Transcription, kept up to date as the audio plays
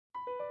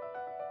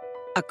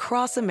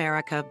Across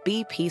America,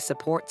 BP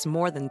supports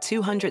more than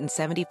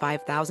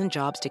 275,000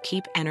 jobs to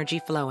keep energy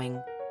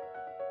flowing.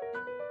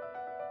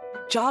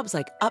 Jobs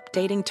like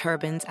updating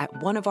turbines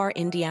at one of our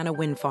Indiana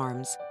wind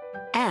farms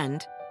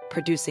and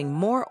producing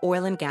more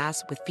oil and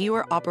gas with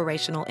fewer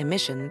operational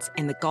emissions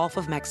in the Gulf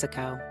of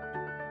Mexico.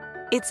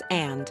 It's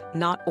and,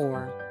 not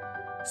or.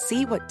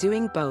 See what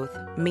doing both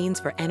means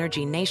for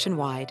energy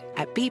nationwide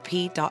at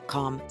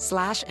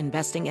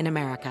bp.com/investing in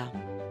America.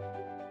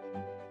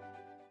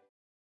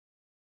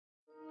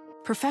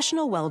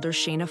 Professional welder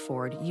Shayna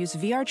Ford used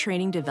VR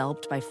training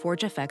developed by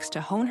ForgeFX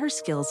to hone her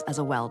skills as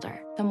a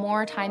welder. The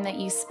more time that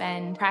you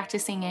spend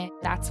practicing it,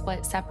 that's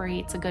what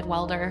separates a good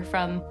welder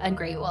from a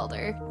great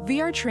welder.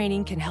 VR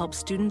training can help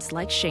students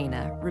like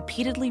Shayna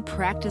repeatedly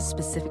practice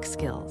specific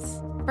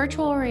skills.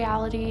 Virtual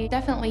reality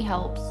definitely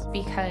helps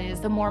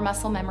because the more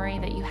muscle memory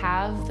that you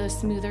have, the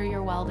smoother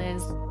your weld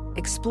is.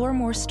 Explore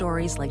more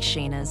stories like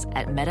Shayna's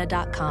at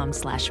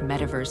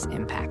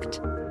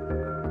meta.com/metaverseimpact.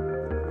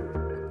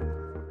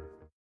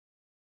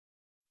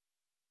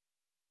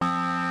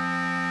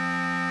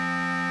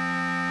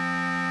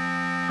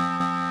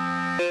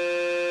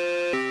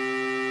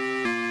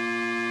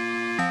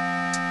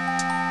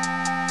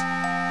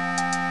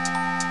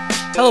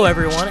 Hello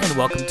everyone, and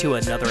welcome to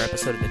another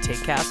episode of the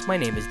TakeCast. My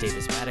name is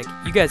Davis Maddock.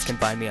 You guys can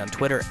find me on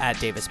Twitter at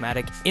Davis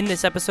Maddock. In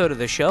this episode of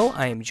the show,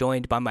 I am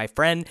joined by my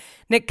friend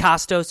Nick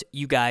Kostos.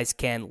 You guys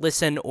can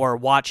listen or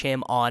watch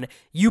him on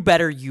You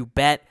Better You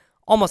Bet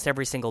almost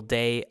every single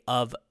day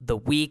of the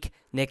week.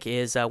 Nick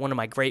is one of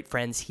my great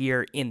friends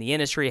here in the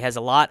industry, has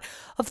a lot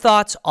of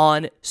thoughts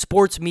on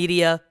sports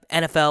media,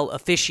 NFL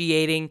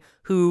officiating,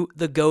 who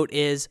the GOAT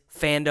is,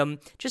 fandom,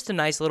 just a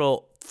nice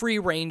little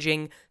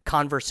free-ranging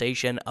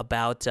conversation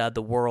about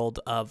the world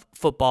of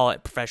football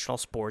and professional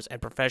sports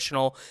and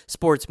professional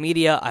sports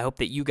media. I hope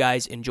that you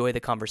guys enjoy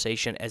the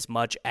conversation as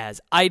much as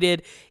I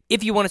did.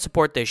 If you want to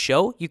support this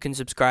show, you can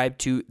subscribe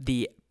to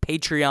the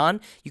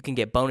Patreon. You can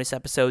get bonus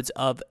episodes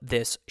of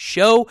this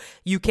show.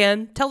 You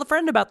can tell a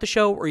friend about the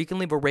show, or you can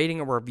leave a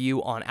rating or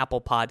review on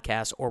Apple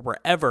Podcasts or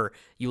wherever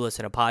you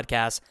listen to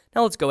podcasts.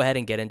 Now let's go ahead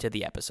and get into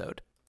the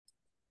episode.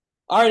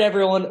 All right,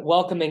 everyone,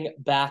 welcoming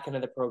back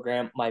into the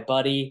program, my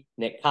buddy,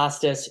 Nick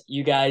Kostos.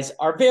 You guys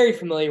are very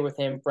familiar with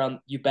him from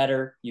You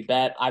Better You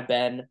Bet. I've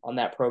been on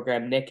that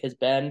program. Nick has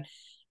been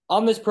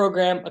on this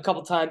program a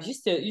couple times.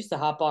 Used to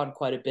hop on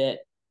quite a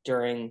bit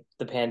during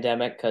the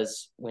pandemic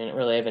because we didn't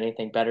really have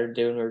anything better to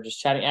do, and we were just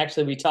chatting.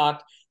 Actually, we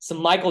talked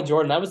some Michael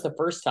Jordan. That was the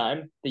first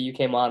time that you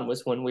came on,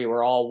 was when we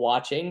were all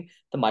watching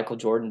the Michael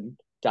Jordan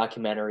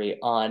documentary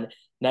on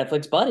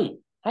Netflix. Buddy,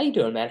 how you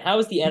doing, man? How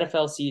is the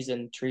NFL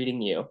season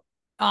treating you?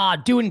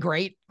 Doing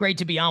great. Great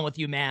to be on with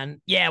you,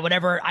 man. Yeah,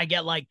 whenever I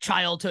get like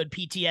childhood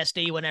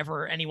PTSD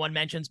whenever anyone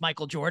mentions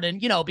Michael Jordan,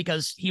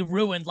 because he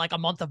ruined like a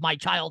month of my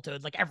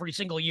childhood, like every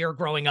single year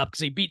growing up,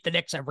 because he beat the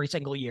Knicks every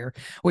single year,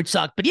 which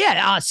sucked. But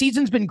yeah,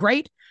 season's been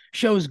great.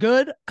 Show's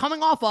good.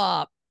 Coming off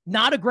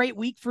not a great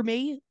week for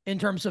me in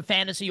terms of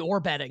fantasy or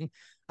betting.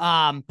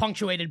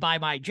 Punctuated by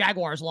my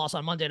Jaguars loss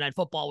on Monday Night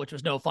Football, which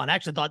was no fun. I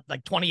actually thought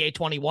like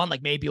 28-21,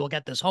 like maybe we'll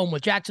get this home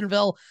with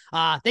Jacksonville.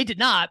 They did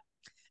not.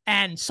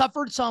 And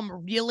suffered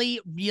some really,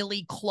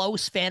 really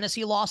close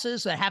fantasy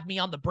losses that have me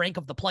on the brink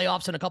of the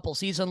playoffs in a couple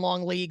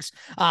season-long leagues.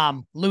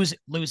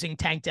 Losing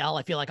Tank Dell,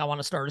 I feel like I want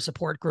to start a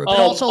support group.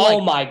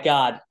 Oh my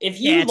God! If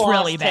you lost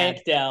really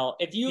Tank Dell,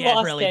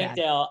 Tank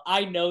Dell,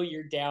 I know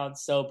you're down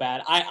so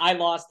bad. I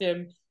lost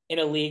him in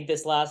a league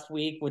this last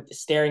week with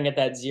staring at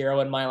that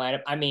 0 in my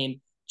lineup. I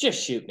mean,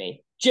 just shoot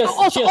me. Just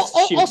shoot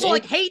me.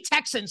 Like, hey,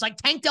 Texans, like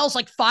Tank Dell's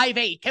like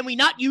 5'8". Can we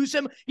not use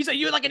him?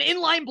 You're like an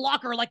inline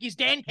blocker, like he's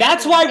Dan Campbell.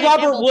 That's why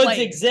Robert Woods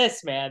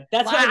exists, man.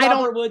 That's why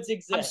Robert Woods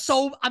exists.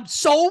 I'm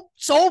so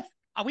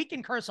we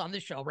can curse on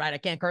this show, right? I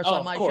can't curse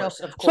on my show.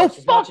 Of course,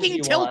 so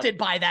fucking tilted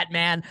by that,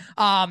 man.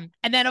 And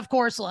then of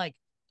course, like,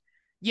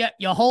 you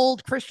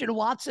hold Christian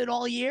Watson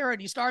all year and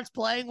he starts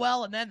playing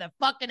well, and then the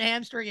fucking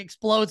hamstring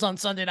explodes on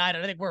Sunday night.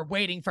 And I think we're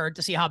waiting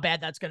to see how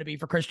bad that's going to be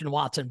for Christian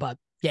Watson. But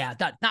yeah,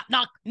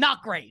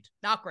 not great.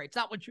 Not great. It's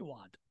not what you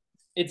want.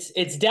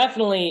 It's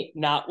definitely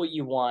not what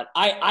you want.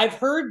 I've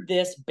heard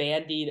this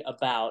bandied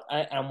about,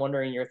 and I'm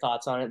wondering your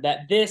thoughts on it,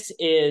 that this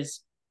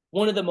is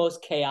one of the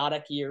most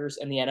chaotic years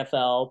in the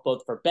NFL,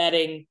 both for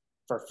betting,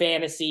 for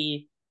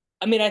fantasy.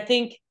 I mean, I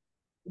think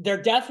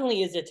there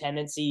definitely is a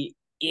tendency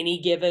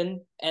any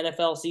given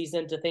NFL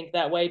season to think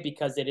that way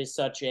because it is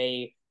such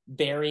a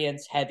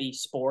variance-heavy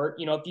sport.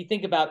 If you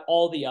think about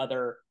all the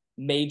other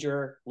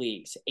major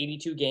leagues,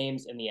 82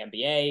 games in the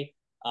NBA,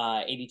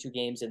 82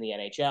 games in the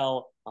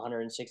NHL,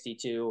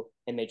 162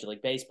 in Major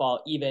League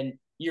Baseball, even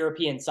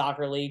European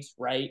soccer leagues,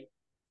 right?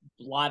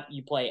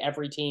 You play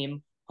every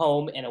team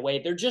home and away.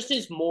 There just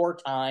is more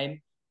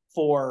time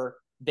for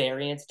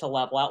variance to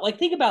level out. Like,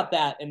 think about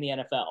that in the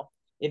NFL.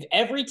 If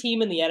every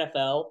team in the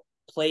NFL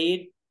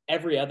played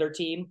every other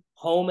team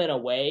home and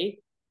away,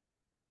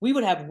 we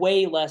would have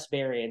way less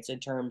variance in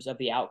terms of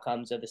the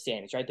outcomes of the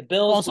standings, right? The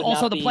Bills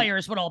also the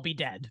players would all be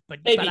dead, but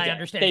I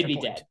understand they'd be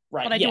point. dead,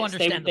 right? But I do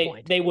understand the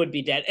point. They would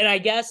be dead, and I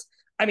guess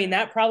I mean,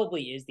 that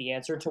probably is the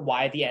answer to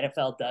why the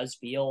NFL does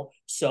feel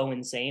so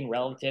insane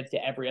relative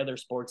to every other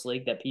sports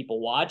league that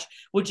people watch,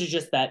 which is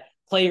just that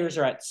players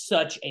are at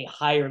such a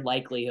higher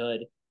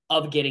likelihood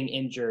of getting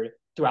injured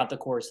throughout the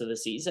course of the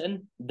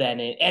season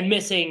and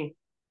missing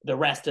the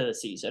rest of the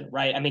season,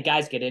 right? I mean,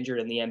 guys get injured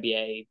in the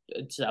NBA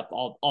stuff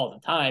all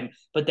the time,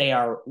 but they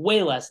are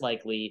way less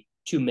likely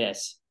to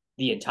miss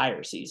the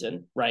entire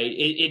season, right?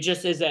 It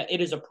just is that it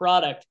is a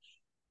product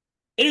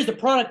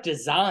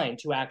designed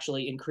to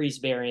actually increase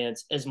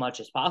variance as much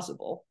as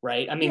possible,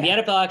 right? I mean, the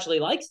NFL actually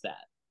likes that.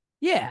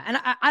 Yeah, and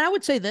I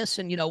would say this,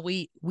 and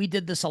we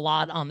did this a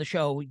lot on the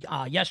show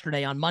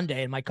yesterday on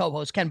Monday, and my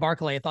co-host Ken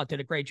Barkley I thought did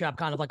a great job,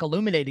 kind of like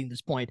illuminating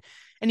this point,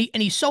 and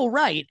he's so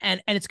right,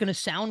 and it's going to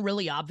sound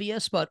really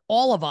obvious, but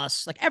all of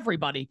us, like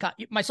everybody,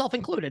 myself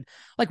included,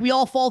 like we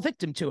all fall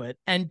victim to it,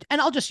 and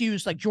I'll just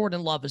use like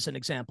Jordan Love as an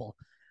example.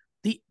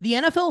 The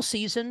NFL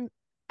season,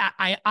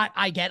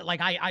 I get,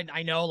 like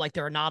I know, like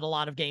there are not a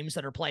lot of games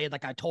that are played,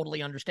 like I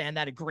totally understand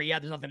that, agree,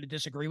 there's nothing to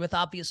disagree with,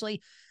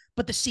 obviously,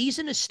 but the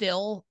season is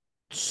still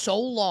so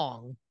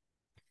long,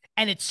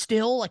 and it's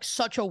still like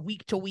such a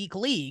week to week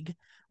league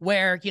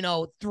where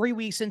 3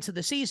 weeks into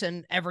the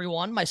season,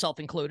 everyone, myself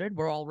included,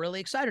 we're all really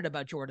excited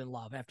about Jordan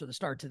Love after the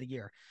start to the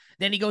year.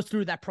 Then he goes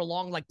through that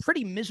prolonged, like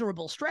pretty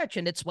miserable stretch,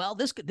 and it's, well,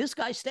 this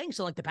guy stinks,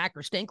 and like the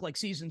Packers stink, like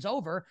season's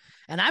over.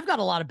 And I've got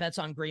a lot of bets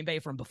on Green Bay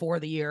from before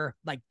the year,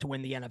 like to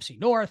win the NFC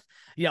North,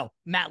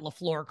 Matt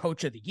LaFleur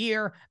coach of the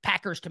year,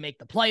 Packers to make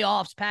the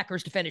playoffs,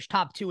 Packers to finish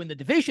top 2 in the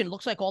division.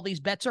 Looks like all these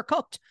bets are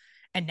cooked.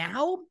 And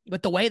now,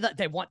 with the way that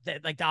they want,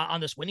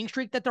 on this winning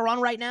streak that they're on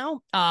right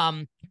now,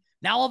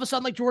 now all of a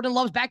sudden, like Jordan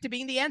Love's back to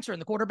being the answer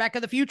and the quarterback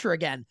of the future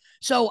again.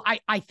 So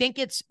I think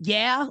it's,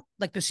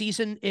 like the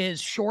season is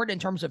short in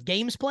terms of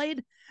games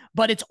played,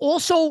 but it's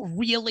also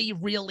really,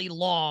 really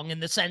long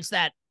in the sense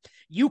that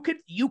you could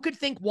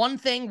think one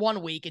thing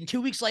 1 week, and 2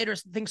 weeks later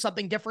think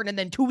something different, and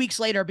then 2 weeks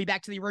later be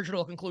back to the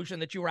original conclusion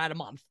that you were at a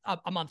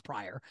month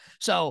prior.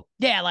 So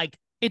like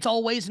it's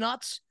always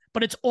nuts.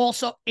 But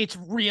it's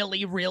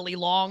really, really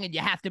long, and you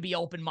have to be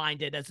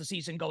open-minded as the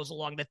season goes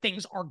along that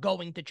things are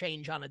going to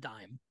change on a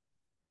dime.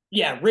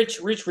 Yeah, Rich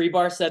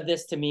Rebar said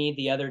this to me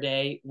the other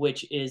day,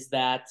 which is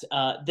that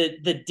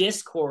the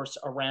discourse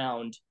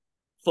around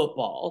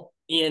football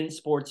in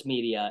sports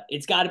media,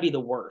 it's got to be the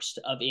worst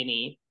of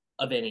any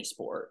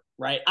sport,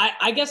 right?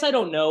 I guess I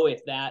don't know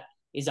if that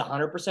is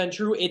 100%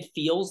 true. It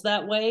feels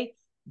that way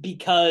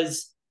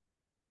because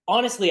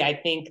honestly, I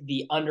think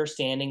the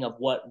understanding of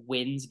what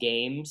wins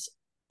games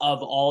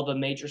of all the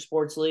major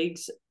sports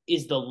leagues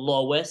is the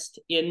lowest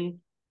in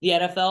the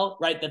NFL,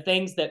 right? The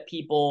things that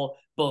people,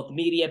 both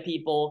media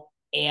people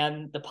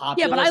and the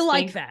populace. Yeah, but I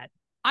like that.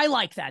 I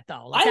like that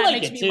though. Like, that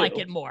makes me like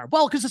it more.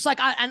 Well, because it's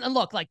like, and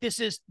look, like this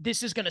is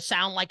going to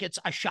sound like it's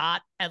a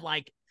shot at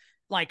like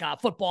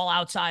Football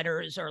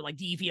Outsiders or like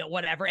Deviant,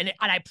 whatever. And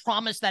I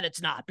promise that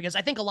it's not, because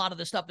I think a lot of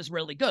this stuff is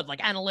really good.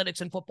 Like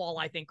analytics in football,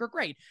 I think are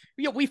great.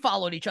 We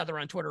followed each other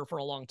on Twitter for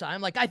a long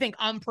time. Like I think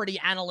I'm pretty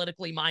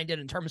analytically minded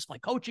in terms of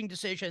like coaching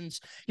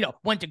decisions,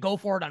 when to go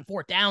for it on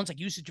 4th downs, like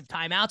usage of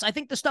timeouts. I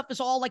think the stuff is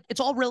all like, it's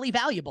all really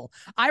valuable.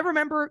 I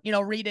remember,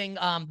 reading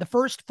the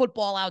first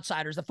Football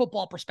Outsiders, the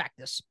football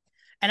prospectus.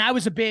 And I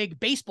was a big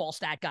baseball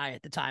stat guy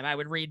at the time. I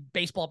would read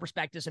Baseball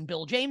Prospectus and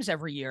Bill James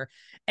every year.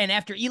 And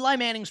after Eli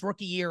Manning's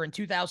rookie year in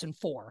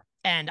 2004,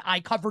 and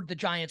I covered the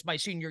Giants my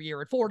senior year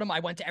at Fordham,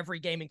 I went to every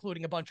game,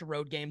 including a bunch of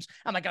road games.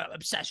 I'm like an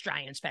obsessed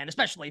Giants fan,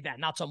 especially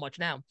then, not so much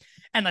now.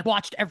 And like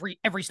watched every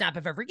snap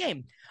of every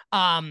game.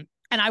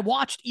 And I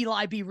watched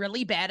Eli be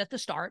really bad at the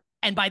start.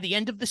 And by the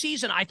end of the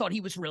season, I thought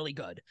he was really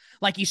good.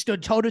 Like he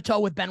stood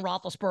toe-to-toe with Ben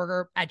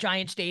Roethlisberger at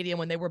Giant Stadium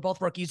when they were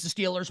both rookies. The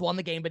Steelers won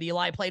the game, but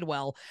Eli played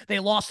well. They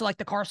lost to like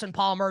the Carson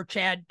Palmer,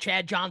 Chad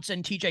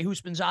Johnson, TJ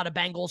Houshmandzadeh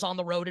Bengals on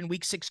the road in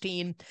week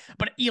 16.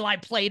 But Eli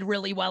played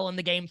really well in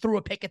the game, threw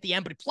a pick at the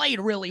end, but he played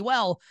really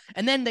well.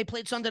 And then they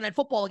played Sunday Night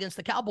Football against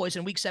the Cowboys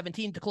in week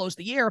 17 to close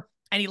the year.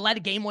 And he led a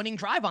game-winning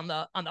drive on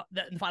the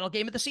final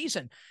game of the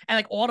season, and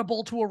like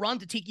audible to a run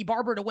to Tiki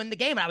Barber to win the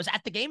game. And I was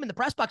at the game in the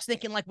press box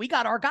thinking, like, we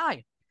got our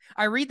guy.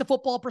 I read the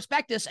football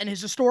prospectus, and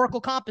his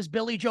historical comp is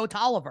Billy Joe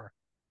Tolliver.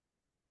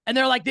 And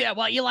they're like, yeah,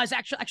 well, Eli's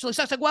actually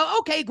sucks. Like, well,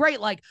 okay, great.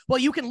 Like, well,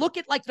 you can look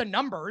at like the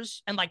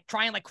numbers and like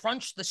try and like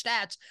crunch the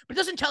stats, but it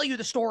doesn't tell you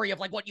the story of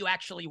like what you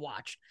actually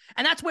watched.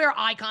 And that's where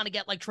I kind of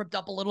get like tripped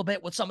up a little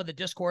bit with some of the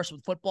discourse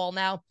with football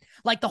now.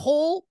 Like the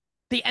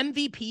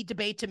MVP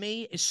debate to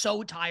me is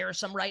so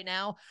tiresome right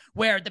now,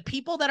 where the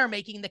people that are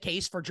making the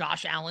case for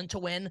Josh Allen to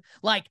win,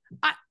 like,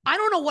 I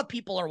don't know what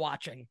people are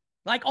watching.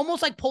 Like,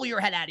 almost like pull your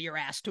head out of your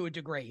ass to a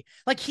degree.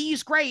 Like,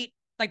 he's great.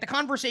 Like, the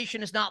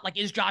conversation is not like,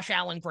 is Josh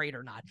Allen great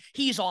or not?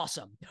 He's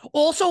awesome.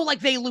 Also, like,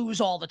 they lose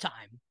all the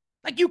time.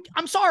 Like,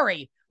 I'm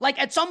sorry. Like,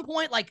 at some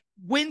point, like,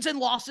 wins and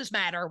losses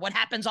matter. What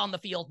happens on the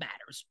field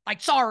matters.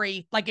 Like,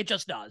 sorry. Like, it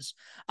just does.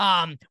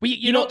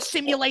 You don't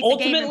simulate the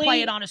game and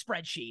play it on a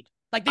spreadsheet.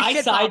 Like, I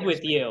side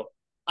with you.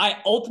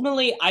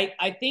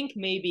 I think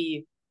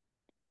maybe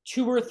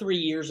 2 or 3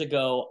 years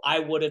ago, I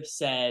would have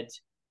said,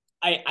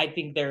 I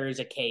think there is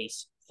a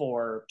case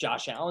for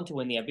Josh Allen to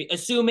win the MVP,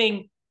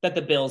 assuming that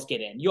the Bills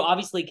get in. You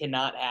obviously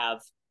cannot have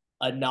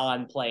a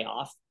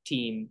non-playoff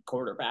team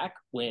quarterback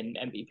win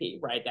MVP,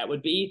 right? That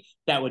would be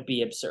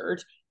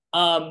absurd.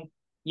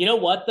 You know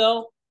what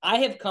though? I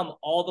have come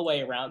all the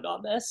way around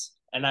on this,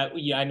 and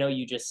I know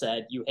you just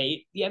said you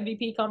hate the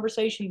MVP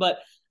conversation, but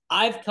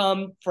I've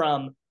come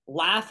from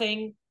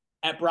laughing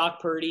at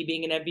Brock Purdy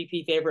being an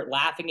MVP favorite,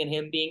 laughing at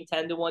him being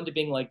 10-1 to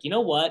being like, you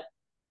know what?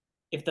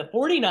 If the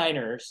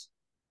 49ers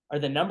are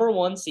the number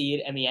 1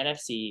 seed in the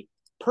NFC,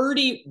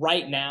 Purdy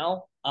right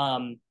now,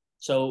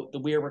 so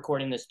we're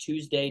recording this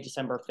Tuesday,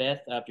 December 5th,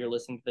 if you're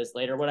listening to this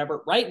later,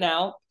 whatever. Right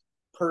now,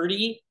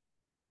 Purdy,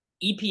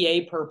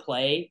 EPA per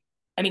play,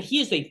 I mean, he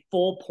is a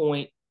full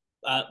point,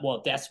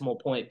 decimal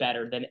point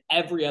better than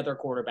every other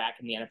quarterback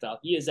in the NFL.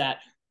 He is at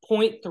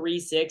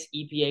 0.36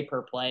 EPA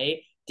per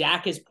play.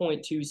 Dak is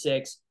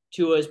 0.26.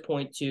 Tua is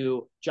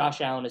 0.2.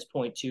 Josh Allen is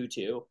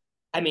 0.22.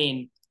 I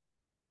mean,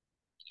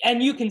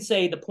 and you can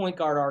say the point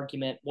guard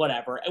argument,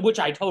 whatever, which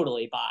I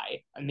totally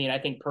buy. I mean, I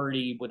think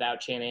Purdy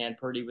without Shanahan,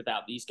 Purdy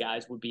without these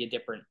guys would be a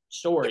different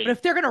story. Yeah, but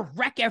if they're going to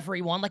wreck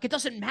everyone, like, it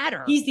doesn't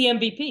matter. He's the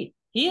MVP.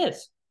 He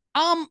is.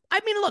 I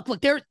mean,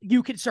 look, there,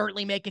 you could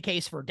certainly make a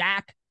case for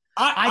Dak.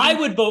 I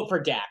would vote for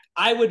Dak.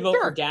 I would vote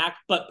for Dak,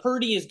 but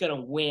Purdy is going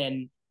to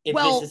win if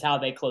this is how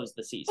they close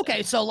the season.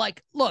 Okay, so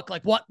look,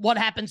 what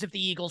happens if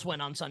the Eagles win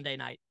on Sunday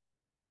night?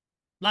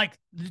 Like,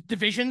 the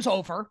division's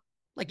over.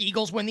 Like,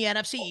 Eagles win the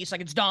NFC East,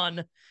 like, it's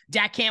done.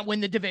 Dak can't win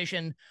the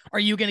division. Are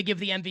you going to give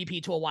the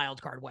MVP to a wild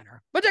card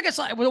winner? But I guess,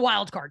 like, with a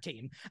wild card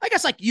team, I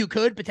guess, like, you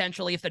could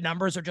potentially, if the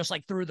numbers are just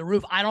like through the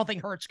roof. I don't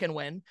think Hurts can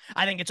win.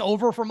 I think it's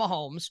over for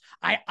Mahomes.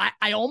 I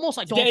almost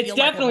like don't. It's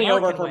definitely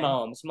over for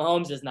Mahomes.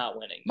 Mahomes is not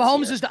winning.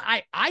 Mahomes is.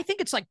 I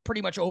think it's like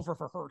pretty much over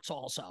for Hurts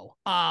also.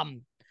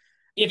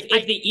 If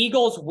the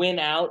Eagles win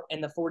out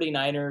and the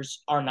 49ers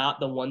are not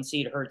the 1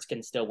 seed, Hurts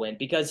can still win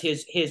because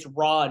Hurts'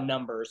 raw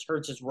numbers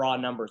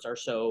are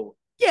so.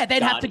 Yeah,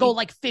 they'd have to go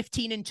like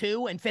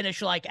 15-2 and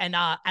finish like, and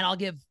I'll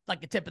give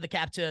like a tip of the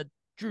cap to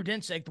Drew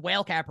Dinsick, the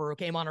whale capper who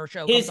came on our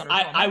show.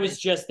 I was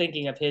just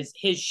thinking of his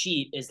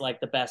sheet is like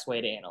the best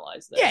way to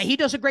analyze this. Yeah, he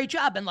does a great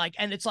job,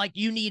 and it's like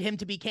you need him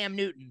to be Cam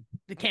Newton,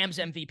 the Cam's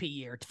MVP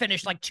year, to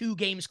finish like 2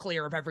 games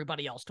clear of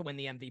everybody else to win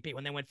the MVP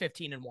when they went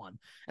 15-1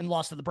 and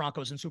lost to the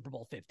Broncos in Super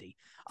Bowl 50.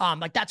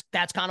 Like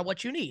that's kind of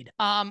what you need.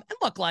 And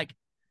look, like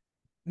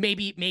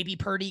maybe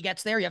Purdy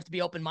gets there. You have to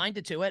be open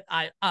minded to it.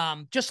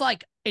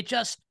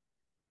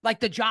 Like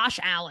the Josh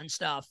Allen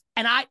stuff.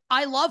 And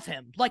I love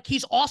him. Like,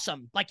 he's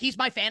awesome. Like, he's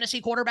my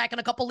fantasy quarterback in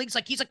a couple leagues.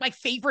 Like, he's like my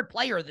favorite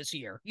player this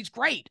year. He's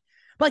great.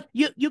 But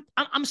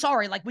I'm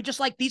sorry. Like, we just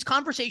like these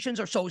conversations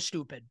are so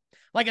stupid.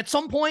 Like, at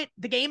some point,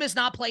 the game is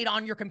not played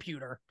on your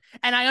computer.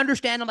 And I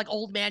understand I'm like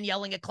old man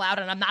yelling at cloud,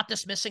 and I'm not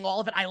dismissing all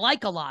of it. I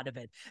like a lot of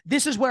it.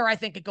 This is where I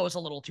think it goes a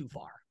little too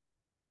far.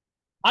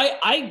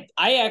 I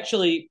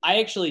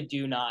actually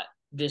do not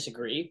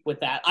disagree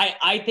with that.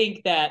 I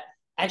think that.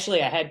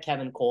 Actually, I had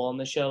Kevin Cole on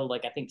the show,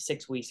 like I think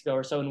 6 weeks ago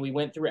or so, and we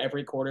went through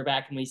every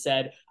quarterback and we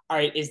said, all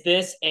right, is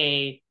this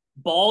a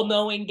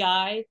ball-knowing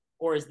guy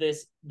or is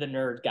this the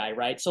nerd guy,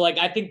 right? So, like,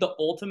 I think the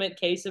ultimate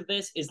case of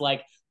this is,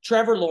 like,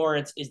 Trevor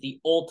Lawrence is the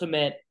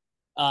ultimate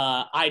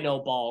I know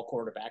ball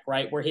quarterback,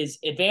 right? Where his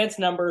advanced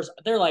numbers,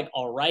 they're, like,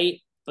 all right,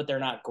 but they're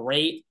not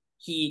great.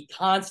 He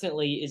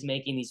constantly is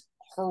making these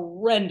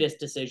horrendous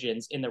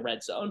decisions in the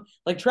red zone.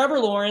 Like, Trevor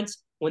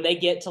Lawrence, when they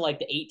get to, like,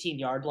 the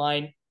 18-yard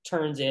line,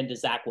 turns into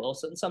Zach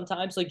Wilson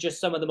sometimes, like just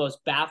some of the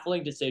most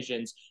baffling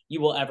decisions you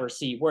will ever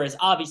see. Whereas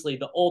obviously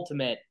the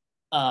ultimate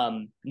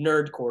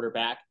nerd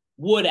quarterback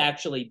would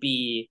actually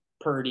be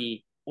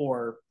Purdy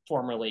or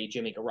formerly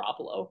Jimmy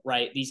Garoppolo,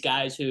 right? These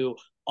guys who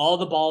all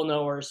the ball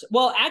knowers,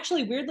 well,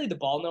 actually, weirdly, the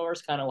ball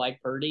knowers kind of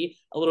like Purdy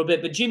a little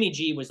bit, but Jimmy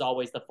G was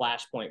always the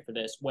flashpoint for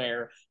this,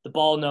 where the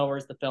ball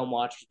knowers, the film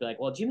watchers be like,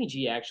 well, Jimmy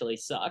G actually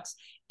sucks.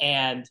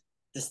 And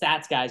the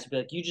stats guys would be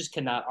like, you just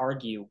cannot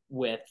argue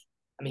with,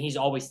 I mean, he's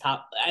always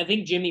top. I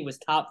think Jimmy was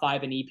top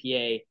 5 in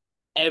EPA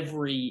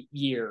every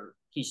year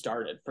he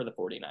started for the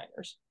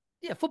 49ers.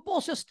 Yeah,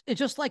 football's it's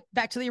just like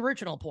back to the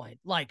original point.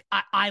 Like,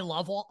 I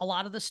love a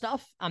lot of this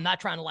stuff. I'm not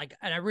trying to like,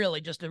 and I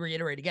really, just to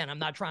reiterate again, I'm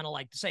not trying to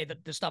like say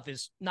that this stuff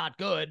is not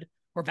good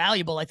or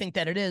valuable. I think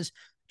that it is.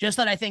 Just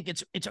that I think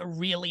it's a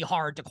really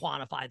hard to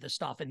quantify this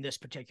stuff in this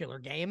particular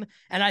game.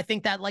 And I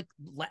think that like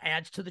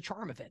adds to the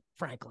charm of it,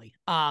 frankly.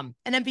 And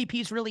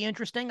MVP is really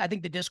interesting. I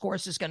think the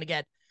discourse is going to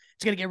get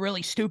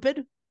really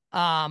stupid.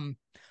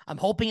 I'm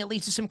hoping it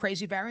leads to some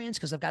crazy variants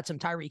because I've got some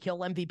Tyreek Hill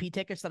MVP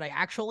tickets that I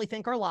actually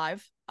think are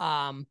live.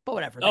 But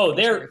whatever. Oh,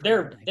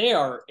 they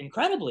are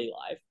incredibly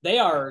live. They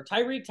are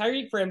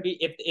Tyreek for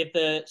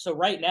MVP. So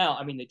right now,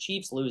 I mean, the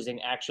Chiefs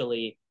losing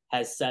actually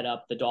has set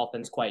up the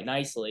Dolphins quite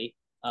nicely.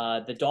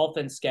 The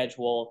Dolphins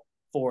schedule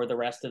for the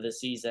rest of the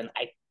season,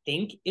 I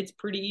think it's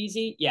pretty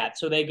easy. Yeah.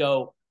 So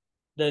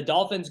the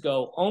Dolphins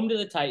go home to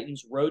the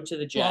Titans, road to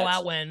the Jets,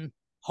 blowout win,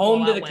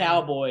 home to the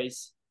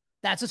Cowboys.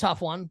 That's a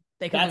tough one.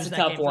 They could lose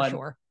that game for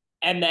sure.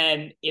 And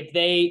then if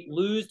they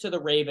lose to the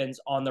Ravens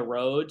on the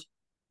road,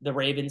 the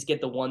Ravens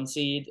get the 1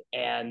 seed,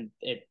 and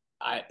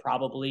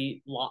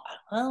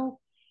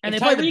And they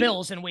play the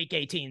Bills in week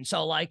 18.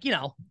 So like,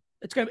 it'll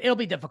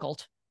be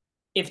difficult.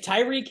 If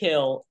Tyreek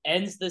Hill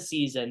ends the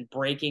season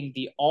breaking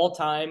the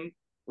all-time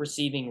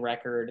receiving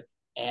record,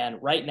 and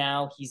right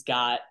now he's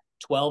got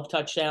 12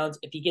 touchdowns,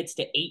 if he gets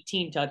to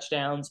 18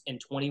 touchdowns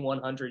and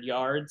 2,100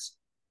 yards,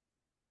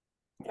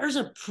 there's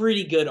a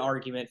pretty good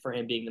argument for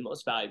him being the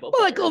most valuable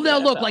player.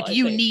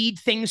 You need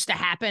things to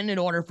happen in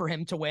order for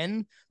him to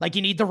win. Like,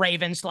 you need the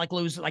Ravens to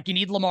lose. Like, you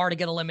need Lamar to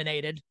get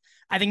eliminated.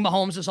 I think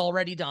Mahomes is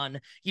already done.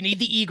 You need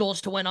the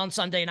Eagles to win on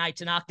Sunday night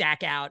to knock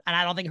Dak out, and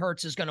I don't think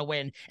Hurts is going to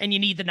win. And you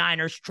need the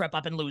Niners to trip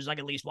up and lose at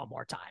least one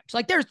more time.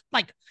 So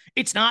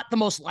it's not the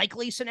most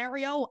likely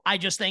scenario. I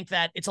just think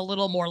that it's a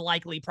little more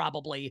likely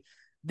probably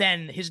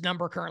than his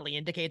number currently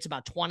indicates,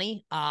 about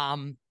 20.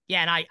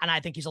 Yeah, and I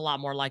think he's a lot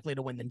more likely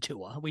to win than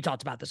Tua. We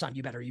talked about this on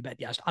You Bet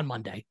Yes on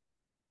Monday.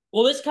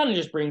 Well, this kind of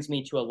just brings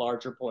me to a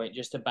larger point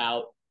just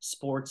about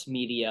sports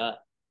media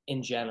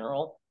in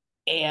general.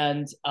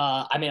 And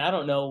I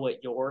don't know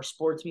what your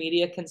sports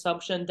media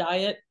consumption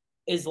diet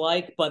is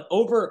like, but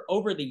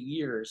over the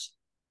years,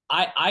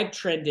 I've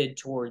trended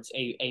towards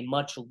a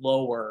much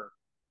lower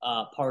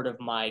part of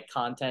my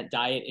content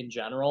diet in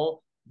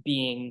general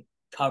being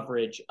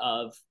coverage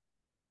of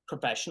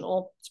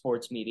professional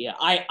sports media.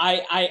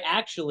 I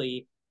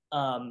actually,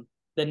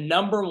 the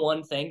number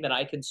one thing that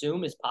I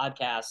consume is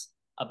podcasts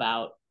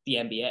about the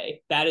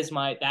NBA. That is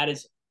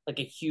like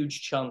a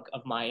huge chunk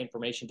of my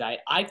information diet.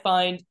 I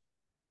find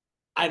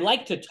I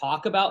like to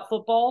talk about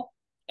football,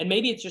 and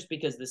maybe it's just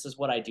because this is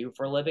what I do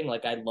for a living.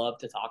 Like, I love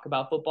to talk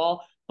about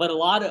football, but a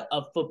lot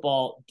of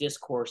football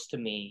discourse to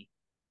me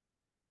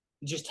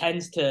just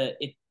tends to,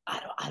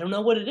 I don't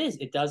know what it is.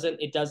 It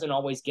doesn't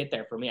always get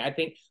there for me. I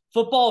think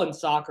football and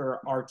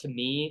soccer are, to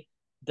me,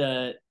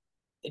 it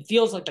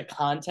feels like the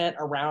content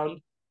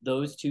around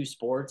those two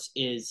sports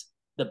is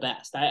the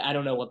best. I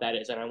don't know what that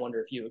is, and I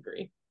wonder if you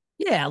agree.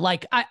 Yeah,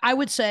 like I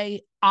would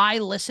say I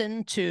don't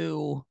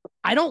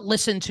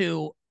listen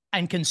to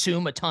and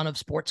consume a ton of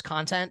sports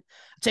content.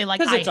 I'd say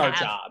because it's our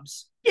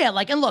jobs. Yeah,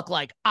 and look,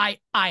 I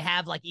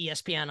have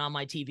ESPN on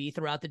my TV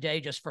throughout the day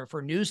just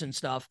for news and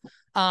stuff.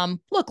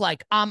 Look,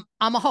 I'm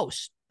a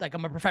host,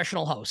 I'm a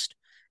professional host,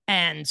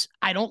 and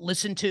I don't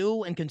listen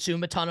to and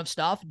consume a ton of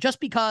stuff just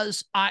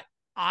because I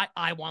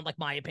want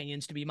my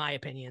opinions to be my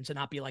opinions and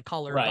not be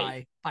colored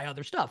by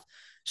other stuff.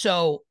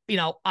 So,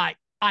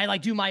 I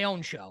do my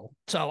own show.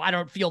 So I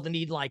don't feel the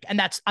need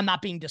and I'm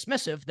not being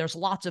dismissive. There's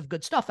lots of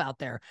good stuff out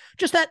there.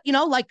 Just that,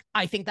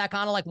 I think that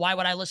kind of why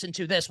would I listen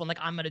to this when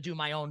I'm going to do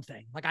my own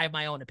thing? I have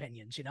my own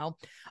opinions,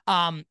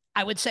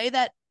 I would say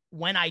that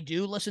when I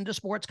do listen to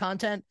sports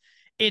content,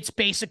 it's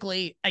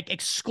basically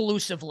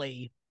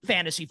exclusively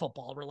fantasy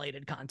football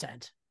related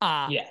content.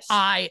 Yes.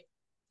 And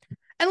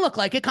look,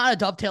 it kind of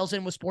dovetails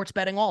in with sports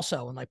betting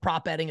also and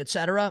prop betting,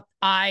 etc.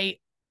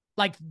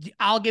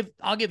 I'll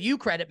give you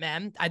credit,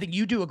 man. I think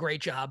you do a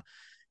great job.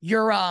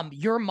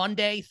 Your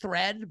Monday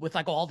thread with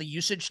all the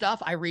usage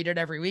stuff, I read it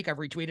every week. I've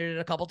retweeted it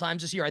a couple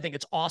times this year. I think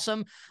it's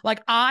awesome.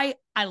 I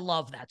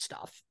love that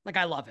stuff.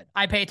 I love it.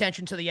 I pay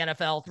attention to the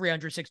NFL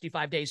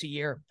 365 days a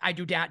year. I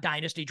do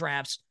dynasty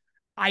drafts,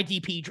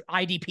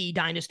 IDP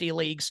dynasty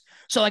leagues.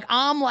 So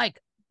I'm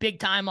big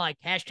time,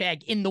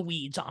 hashtag in the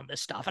weeds on this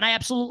stuff. And I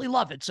absolutely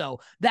love it. So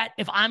that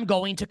if I'm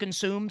going to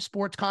consume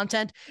sports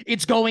content,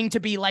 it's going to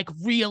be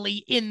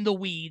really in the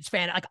weeds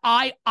fan.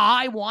 I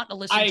want to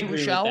listen to a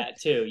show. With that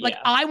too. Yeah.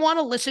 I want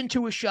to listen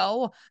to a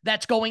show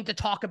that's going to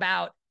talk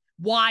about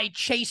why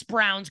Chase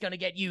Brown's going to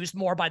get used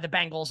more by the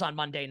Bengals on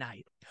Monday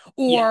night.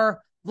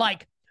 Or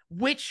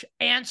which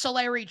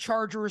ancillary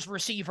Chargers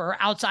receiver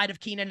outside of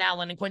Keenan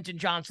Allen and Quentin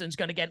Johnson is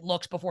going to get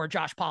looks before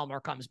Josh Palmer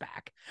comes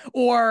back.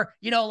 Or,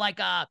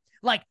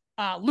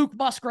 Luke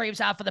Musgrave's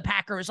out for the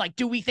Packers.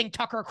 Do we think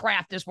Tucker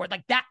Kraft is worth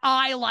that?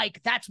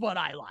 That's what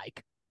I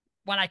like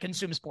when I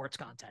consume sports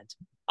content.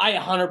 I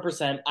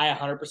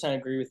 100%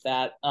 agree with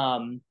that.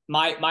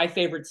 My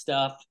favorite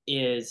stuff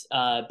is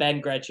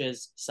Ben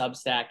Gretch's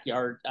Substack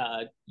yards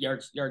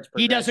per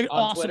He does an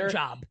awesome Twitter.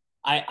 Job.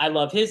 I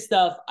love his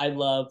stuff. I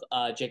love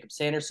Jacob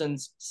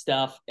Sanderson's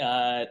stuff.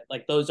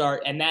 Those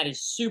are, and that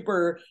is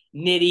super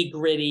nitty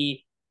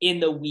gritty in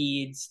the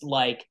weeds.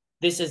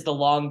 This is the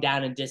long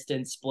down and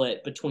distance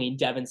split between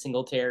Devin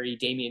Singletary,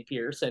 Dameon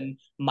Pierce, and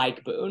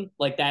Mike Boone.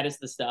 That is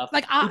the stuff.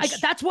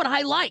 That's what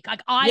I like.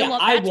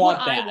 I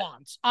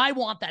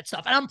want that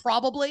stuff. And I'm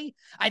probably,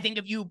 I think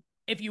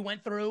if you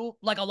went through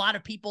a lot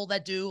of people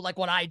that do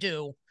what I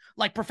do,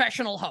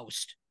 professional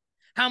host,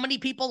 how many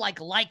people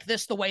like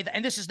this the way that,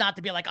 and this is not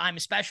to be I'm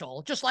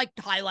special, just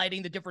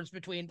highlighting the difference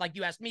between,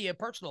 you asked me a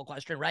personal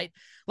question, right?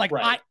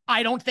 Right.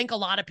 I don't think a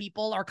lot of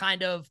people are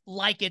kind of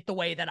like it the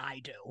way that I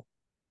do.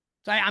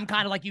 So I'm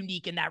kind of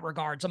unique in that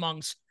regards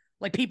amongst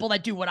people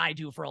that do what I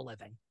do for a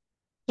living.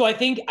 So I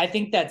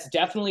think that's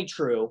definitely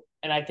true.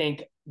 And I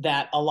think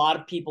that a lot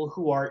of people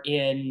who are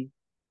in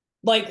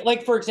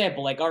for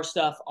example, our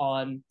stuff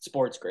on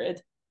Sports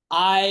Grid,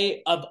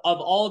 of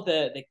all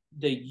the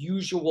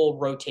usual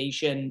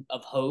rotation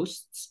of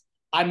hosts,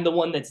 I'm the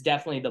one that's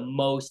definitely the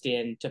most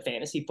into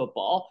fantasy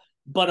football,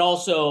 but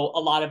also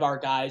a lot of our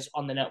guys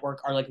on the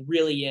network are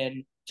really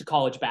in to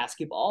college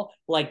basketball.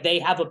 Like they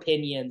have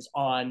opinions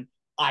on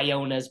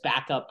Iona's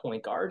backup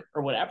point guard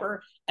or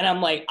whatever. And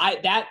I'm like,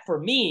 that for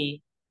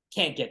me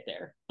can't get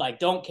there. Like,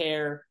 don't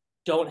care.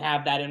 Don't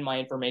have that in my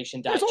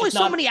information. There's only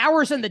so many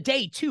hours in the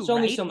day too, There's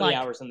only right? so many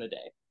hours in the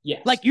day.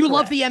 Yes. Like you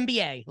love the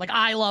NBA. Like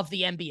I love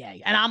the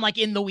NBA. And I'm like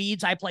in the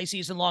weeds. I play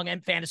season long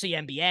fantasy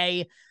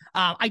NBA.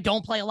 I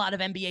don't play a lot of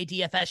NBA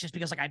DFS just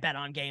because like I bet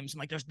on games and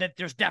like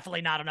there's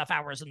definitely not enough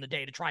hours in the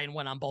day to try and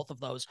win on both of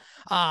those.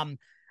 And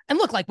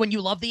look, like when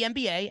you love the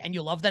NBA and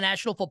you love the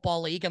National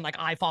Football League and like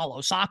I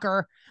follow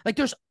soccer, like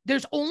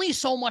there's only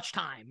so much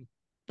time.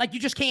 Like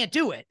you just can't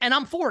do it. And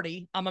I'm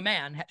 40. I'm a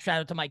man.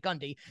 Shout out to Mike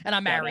Gundy. And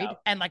I'm married.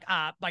 And like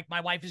my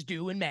wife is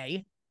due in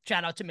May.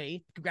 Shout out to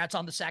me. Congrats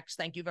on the sex.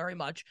 Thank you very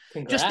much.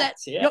 Congrats, just that,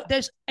 yeah.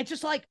 It's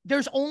just like,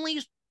 there's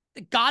only,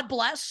 God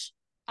bless.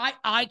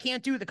 I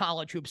can't do the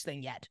college hoops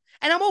thing yet.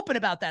 And I'm open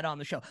about that on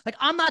the show. Like,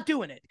 I'm not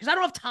doing it because I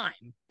don't have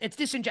time. It's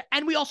disingenuous.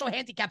 And we also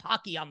handicap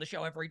hockey on the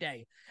show every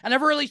day. I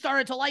never really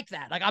started to like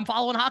that. Like, I'm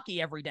following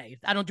hockey every day.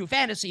 I don't do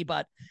fantasy,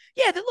 but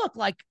yeah, look,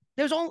 like,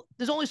 there's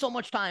only so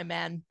much time,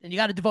 man. And you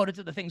got to devote it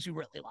to the things you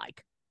really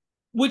like.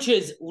 Which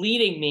is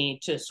leading me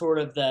to sort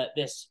of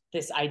this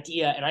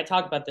idea, and I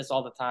talk about this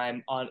all the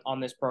time on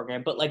this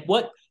program, but like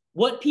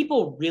what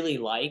people really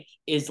like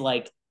is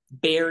like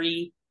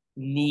very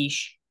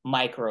niche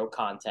micro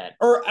content.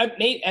 Or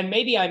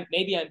maybe I'm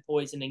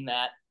poisoning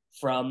that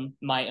from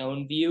my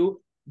own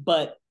view,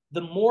 but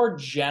the more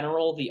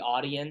general the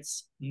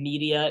audience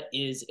media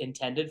is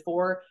intended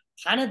for,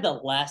 kind of the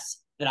less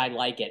that I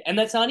like it. And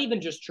that's not even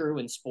just true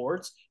in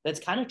sports. That's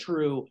kind of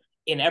true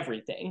in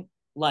everything.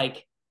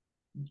 Like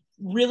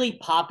really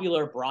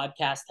popular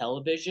broadcast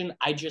television,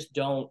 I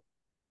don't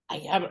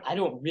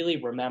really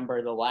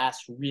remember the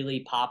last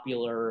really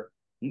popular.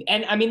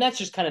 And I mean, that's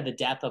just kind of the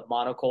death of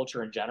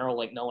monoculture in general.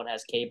 Like no one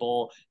has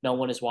cable. No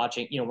one is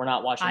watching, we're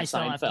not watching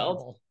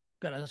Seinfeld.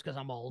 That's because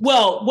I'm old.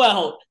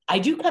 Well, I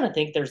do kind of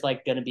think there's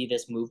like going to be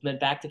this movement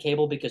back to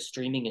cable because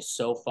streaming is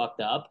so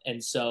fucked up.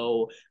 And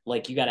so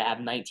like you got to have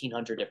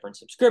 1,900 different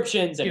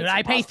subscriptions. And dude,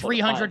 I pay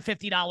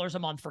 $350 a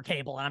month for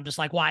cable. And I'm just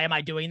like, why am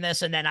I doing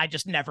this? And then I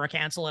just never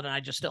cancel it. And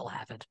I just still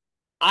have it.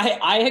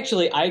 I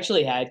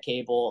actually had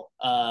cable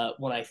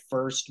when I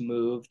first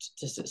moved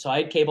so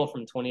I had cable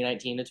from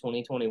 2019 to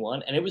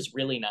 2021 and it was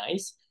really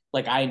nice.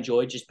 Like I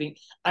enjoyed just being,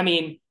 I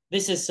mean,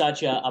 this is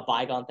such a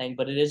bygone thing,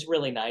 but it is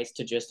really nice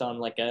to just on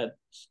like a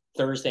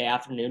Thursday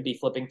afternoon be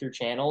flipping through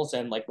channels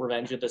and like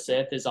Revenge of the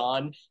Sith is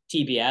on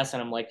TBS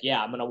and I'm like,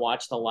 yeah, I'm going to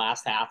watch the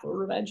last half of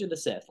Revenge of the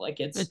Sith. Like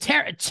it's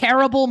a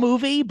terrible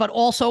movie, but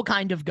also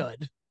kind of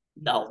good.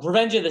 No,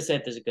 Revenge of the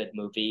Sith is a good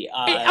movie.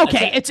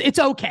 It's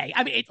okay.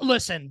 I mean,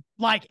 listen,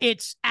 like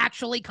it's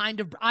actually kind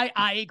of,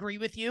 I agree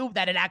with you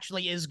that it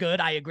actually is good.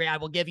 I agree. I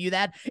will give you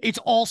that. It's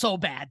also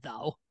bad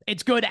though.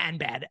 It's good and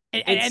bad.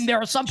 And there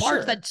are some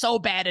parts that's so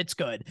bad it's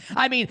good.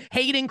 I mean,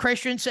 Hayden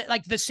Christensen,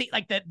 like the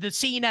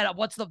scene at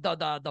what's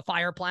the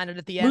fire planet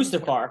at the end?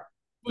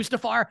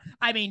 Mustafar.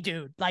 I mean,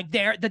 dude, like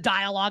the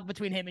dialogue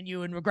between him and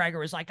Ewan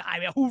McGregor is like, I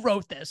mean, who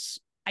wrote this?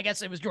 I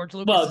guess it was George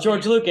Lucas. Well,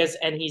 George Lucas,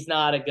 and he's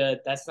not a good.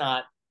 That's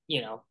not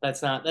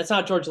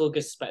George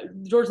Lucas.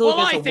 George Lucas. Well,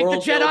 I think the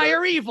Jedi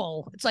are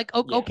evil. It's like,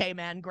 okay,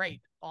 man,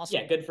 great,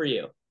 awesome. Yeah, good for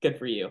you.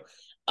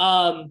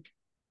 And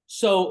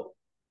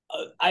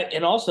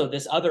also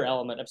this other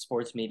element of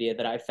sports media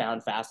that I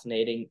found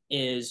fascinating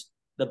is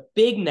the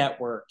big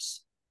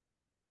networks,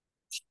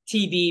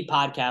 TV,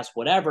 podcasts,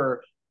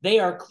 whatever. They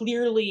are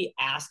clearly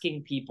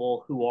asking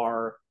people who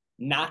are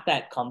not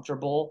that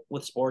comfortable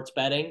with sports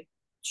betting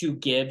to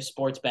give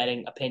sports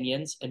betting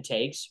opinions and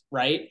takes,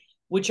 right?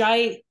 Which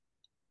I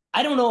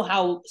don't know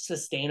how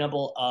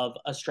sustainable of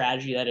a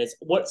strategy that is.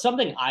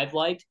 Something I've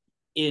liked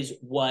is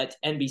what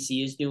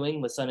NBC is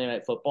doing with Sunday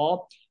Night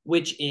Football,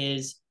 which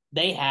is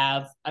they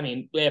have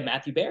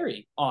Matthew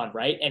Berry on,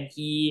 right? And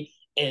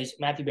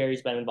Matthew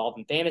Berry's been involved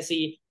in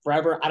fantasy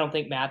forever. I don't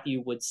think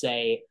Matthew would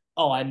say,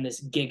 oh, I'm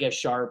this giga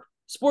sharp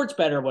sports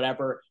bettor or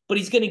whatever, but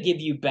he's going to give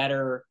you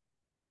better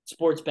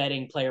sports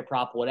betting, player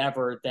prop,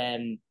 whatever,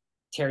 than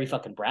Terry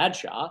fucking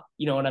Bradshaw.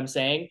 You know what I'm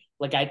saying?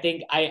 Like, I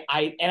think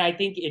I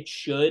think it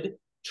should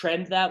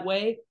trend that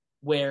way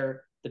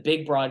where the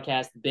big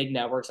broadcast, the big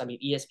networks, I mean,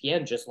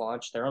 ESPN just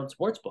launched their own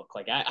sports book.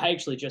 Like I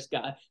actually just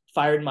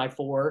fired my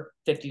 4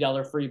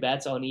 $50 free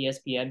bets on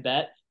ESPN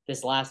Bet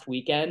this last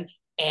weekend.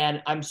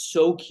 And I'm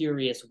so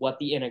curious what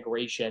the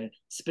integration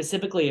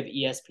specifically of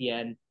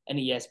ESPN and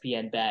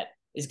ESPN Bet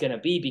is going to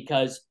be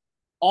because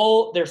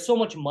there's so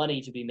much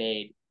money to be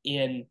made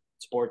in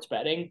sports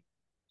betting,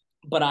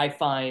 but I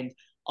find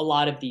a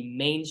lot of the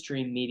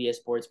mainstream media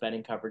sports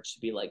betting coverage to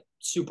be like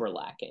super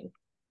lacking.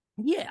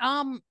 Yeah.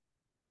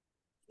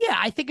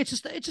 I think it's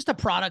just a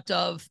product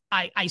of,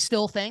 I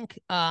still think,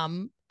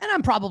 and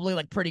I'm probably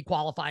like pretty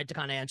qualified to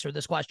kind of answer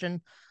this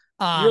question.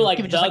 You're like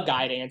the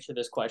guy to answer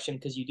this question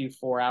because you do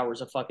 4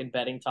 hours of fucking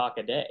betting talk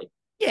a day.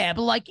 Yeah,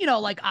 but like,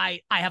 like I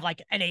have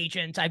like an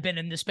agent. I've been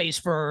in this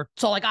space so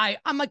like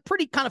I'm like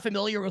pretty kind of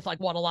familiar with like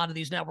what a lot of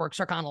these networks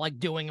are kind of like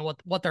doing and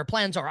what their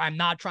plans are. I'm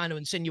not trying to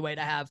insinuate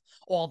I have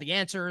all the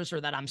answers or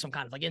that I'm some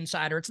kind of like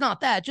insider. It's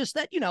not that, just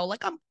that,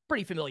 like I'm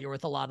pretty familiar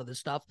with a lot of this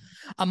stuff.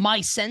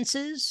 My sense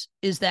is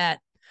that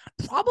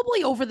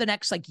probably over the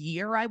next like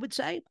year, I would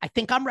say, I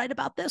think I'm right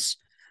about this.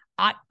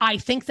 I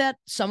think that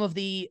some of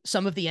the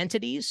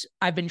entities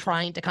I've been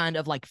trying to kind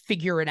of like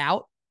figure it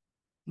out,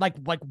 like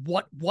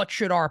what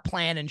should our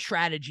plan and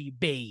strategy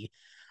be.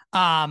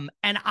 And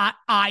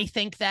I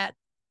think that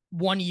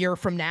 1 year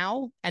from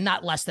now, and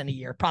not less than a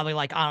year, probably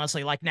like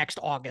honestly like next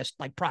August,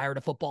 like prior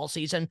to football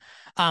season,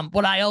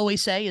 what I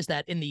always say is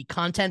that in the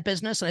content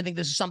business, and I think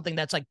this is something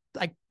that's like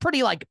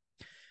pretty like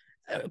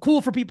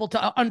cool for people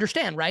to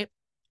understand, right?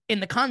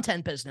 In the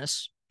content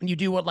business, when you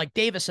do what like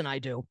Davis and I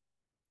do,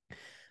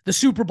 the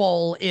Super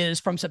Bowl is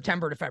from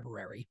September to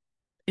February.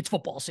 It's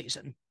football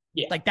season.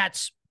 Yeah. Like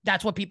that's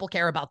what people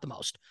care about the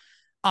most.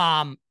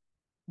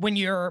 When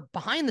you're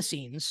behind the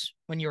scenes,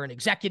 when you're an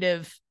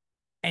executive,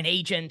 an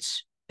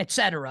agent,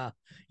 etc.,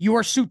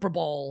 your Super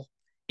Bowl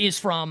is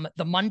from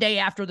the Monday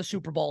after the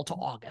Super Bowl to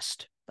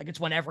August. Like it's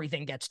when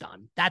everything gets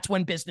done. That's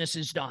when business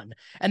is done.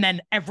 And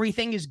then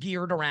everything is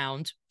geared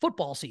around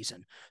football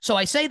season. So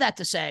I say that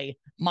to say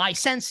my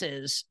sense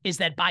is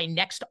that by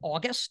next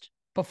August,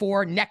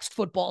 before next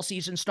football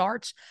season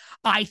starts,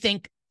 I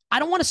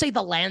don't want to say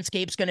the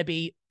landscape's going to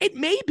be, it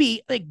may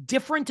be like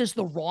different is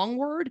the wrong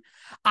word.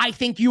 I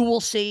think you'll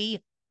see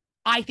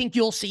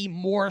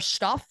more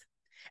stuff.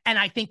 And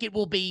I think it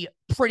will be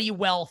pretty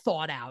well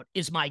thought out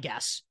is my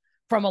guess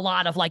from a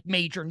lot of like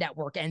major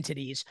network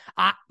entities.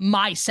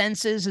 My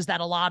sense is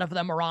that a lot of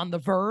them are on the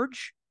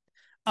verge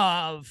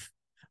of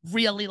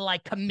really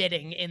like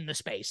committing in the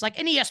space, like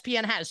an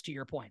ESPN has, to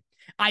your point.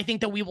 I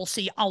think that we will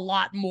see a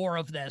lot more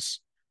of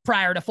this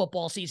prior to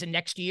football season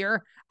next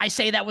year. I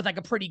say that with like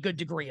a pretty good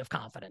degree of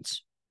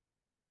confidence.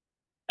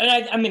 And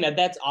I mean,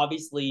 that's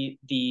obviously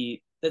the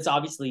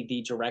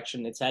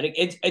direction it's heading.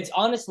 It's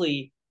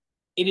honestly,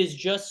 it is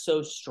just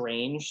so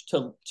strange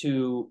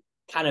to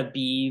kind of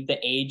be the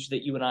age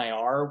that you and I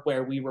are,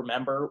 where we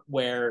remember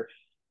where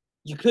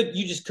you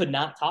just could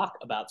not talk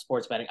about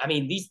sports betting. I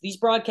mean, these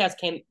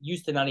broadcasts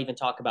used to not even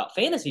talk about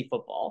fantasy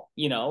football,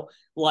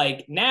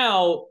 like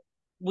now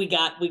we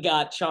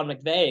got Sean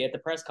McVay at the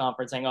press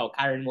conference saying, "Oh,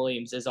 Kyron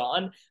Williams is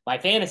on my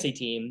fantasy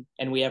team,"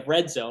 and we have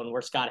Red Zone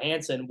where Scott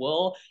Hansen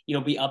will,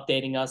 be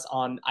updating us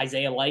on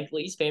Isaiah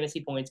Likely's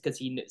fantasy points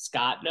because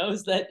Scott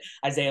knows that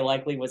Isaiah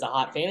Likely was a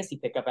hot fantasy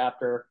pickup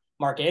after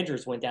Mark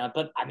Andrews went down.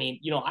 But I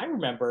mean, I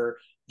remember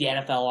the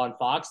NFL on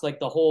Fox, like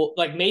the whole,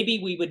 like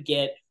maybe we would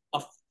get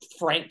a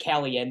Frank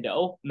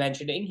Caliendo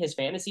mentioning his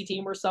fantasy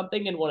team or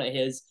something in one of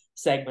his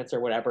segments or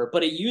whatever.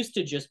 But it used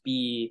to just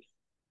be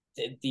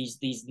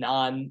these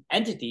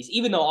non-entities,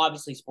 even though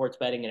obviously sports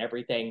betting and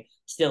everything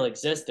still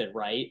existed,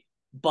 right?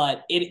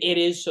 But it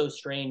is so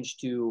strange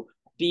to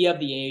be of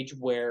the age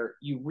where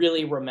you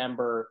really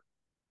remember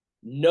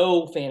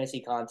no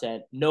fantasy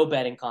content, no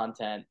betting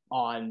content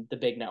on the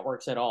big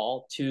networks at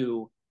all,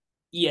 to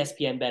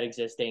ESPN Bet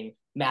existing,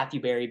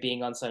 Matthew Berry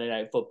being on Sunday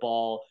Night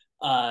Football.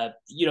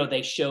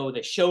 They show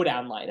the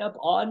Showdown lineup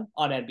on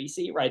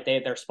NBC, right?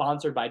 They're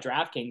sponsored by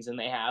DraftKings and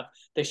they have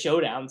the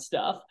Showdown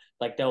stuff.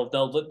 Like they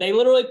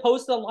literally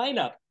post a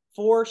lineup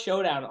for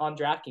Showdown on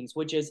DraftKings,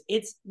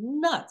 it's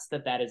nuts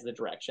that is the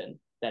direction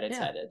that it's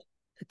headed.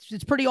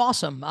 It's pretty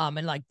awesome.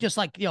 And like, just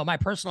like, my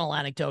personal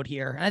anecdote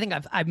here, and I think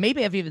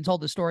I've even told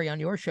the story on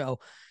your show,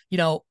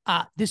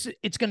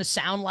 it's going to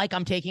sound like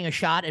I'm taking a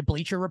shot at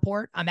Bleacher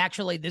Report. I'm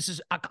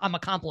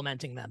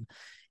complimenting them.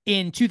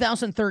 In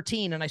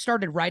 2013, and I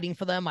started writing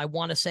for them, I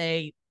want to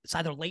say it's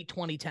either late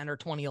 2010 or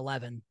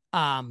 2011.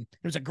 It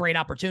was a great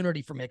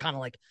opportunity for me to kind of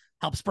like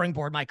help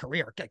springboard my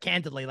career,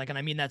 candidly, like, and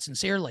I mean that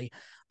sincerely.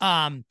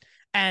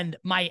 And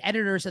my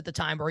editors at the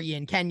time were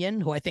Ian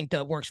Kenyon, who I think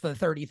that works for the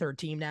 33rd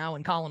team now,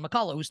 and Colin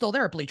McCullough, who's still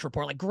there at Bleacher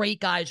Report, like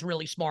great guys,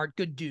 really smart,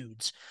 good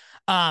dudes.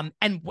 And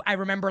I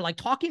remember like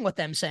talking with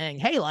them saying,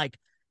 hey, like,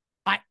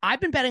 I've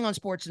been betting on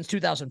sports since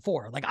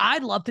 2004. Like,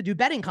 I'd love to do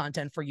betting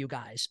content for you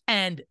guys.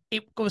 And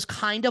it was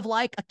kind of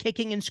like a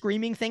kicking and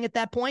screaming thing at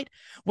that point,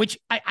 which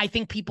I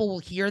think people will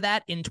hear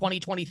that in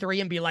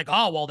 2023 and be like,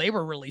 oh, well, they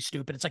were really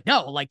stupid. It's like,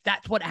 no, like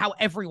that's how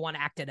everyone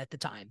acted at the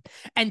time.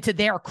 And to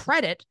their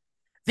credit,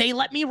 they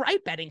let me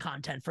write betting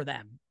content for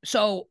them.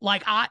 So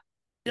like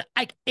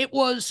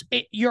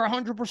you're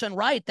 100%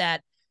 right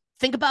that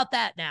think about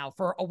that now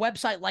for a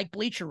website like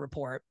Bleacher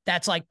Report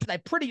that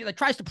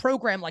tries to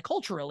program like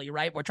culturally,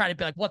 right? We're trying to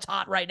be like, what's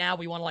hot right now?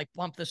 We want to like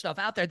pump this stuff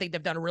out there. I think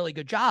they've done a really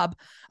good job.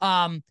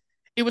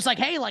 It was like,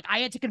 hey, like I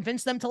had to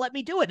convince them to let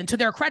me do it. And to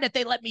their credit,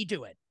 they let me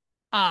do it.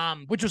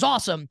 Which was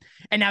awesome.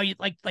 And now you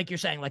like you're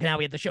saying, like now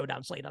we have the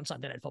Showdown slate on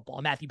Sunday Night Football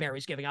and Matthew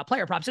Berry's giving out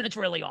player props and it's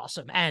really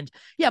awesome. And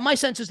yeah, my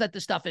sense is that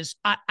this stuff is,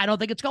 I don't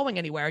think it's going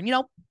anywhere.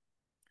 And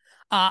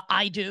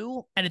I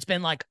do, and it's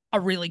been like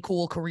a really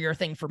cool career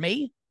thing for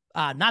me.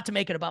 not to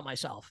make it about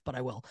myself, but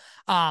I will.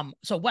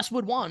 So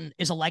Westwood One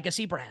is a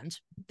legacy brand.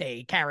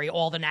 They carry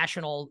all the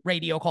national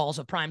radio calls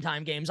of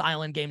primetime games,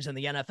 island games in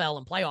the NFL,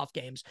 and playoff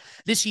games.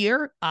 This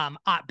year,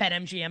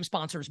 BetMGM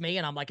sponsors me,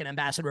 and I'm like an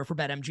ambassador for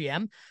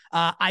BetMGM.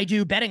 I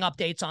do betting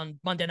updates on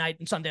Monday night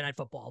and Sunday Night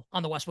Football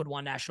on the Westwood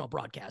One national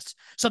broadcasts.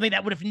 Something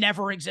that would have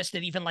never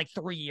existed even like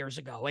 3 years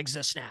ago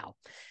exists now.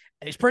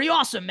 And it's pretty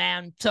awesome,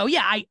 man. So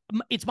yeah,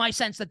 it's my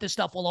sense that this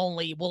stuff will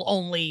only,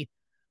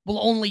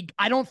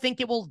 I don't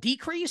think it will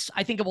decrease.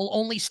 I think it will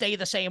only stay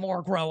the same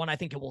or grow, and I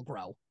think it will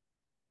grow.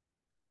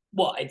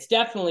 Well, it's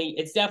definitely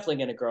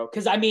going to grow.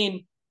 Cause I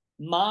mean,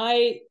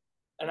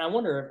 and I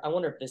wonder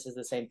if this is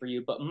the same for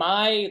you, but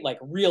my like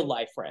real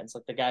life friends,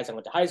 like the guys I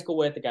went to high school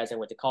with, the guys I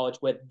went to college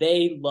with,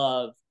 they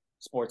love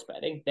sports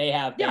betting. They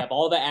have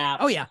all the apps.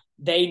 Oh yeah.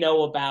 They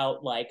know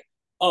about like,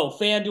 oh,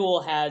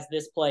 FanDuel has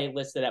this play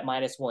listed at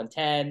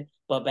 -110,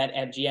 but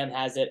BetMGM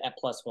has it at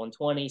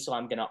 +120. So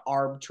I'm going to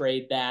arb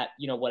trade that,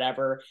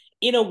 whatever,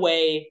 in a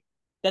way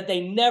that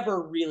they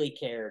never really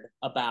cared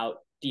about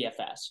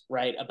DFS,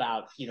 right?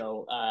 About,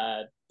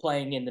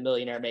 playing in the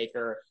Millionaire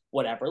Maker,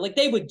 whatever. Like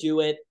they would do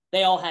it.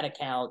 They all had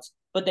accounts,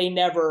 but they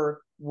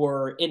never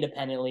were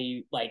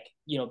independently like,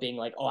 being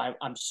like, oh,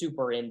 I'm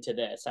super into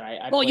this.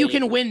 And you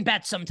can win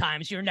bets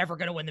sometimes. You're never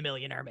going to win the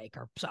Millionaire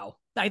Maker. So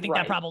I think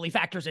that probably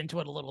factors into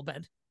it a little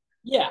bit.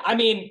 Yeah. I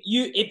mean,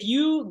 if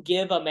you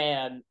give a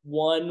man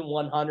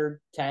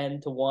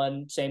 110 to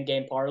 1 same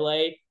game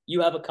parlay,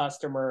 you have a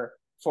customer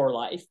for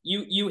life.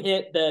 You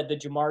hit the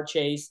Jamar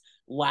Chase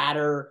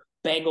ladder,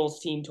 Bengals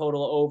team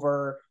total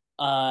over,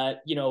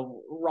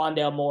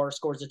 Rondale Moore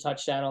scores a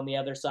touchdown on the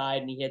other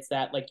side and he hits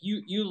that. Like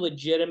you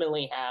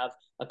legitimately have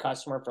a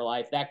customer for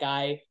life. That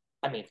guy,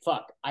 I mean,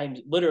 fuck, I'm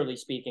literally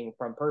speaking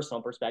from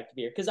personal perspective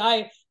here. Cause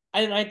I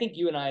think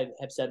you and I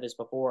have said this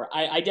before.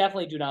 I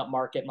definitely do not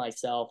market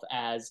myself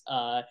as,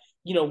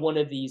 one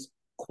of these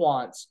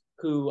quants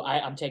who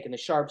I'm taking the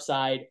sharp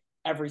side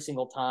every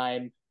single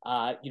time,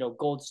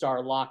 gold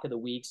star lock of the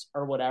weeks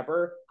or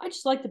whatever. I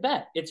just like to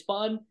bet. It's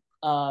fun.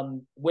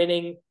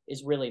 Winning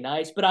is really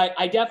nice, but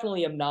I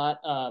definitely am not,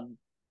 I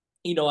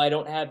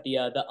don't have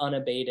the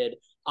unabated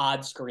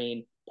odd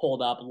screen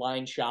pulled up,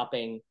 line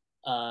shopping,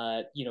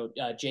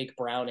 Jake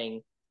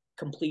Browning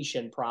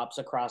completion props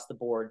across the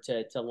board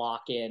to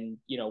lock in,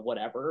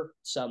 whatever,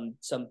 some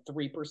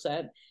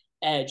 3%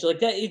 edge like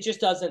that. It just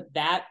doesn't,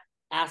 that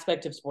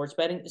aspect of sports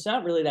betting, it's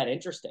not really that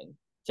interesting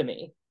to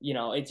me.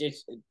 It's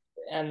just,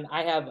 and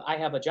I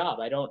have a job.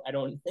 I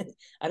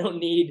don't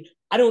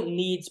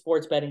need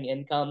sports betting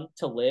income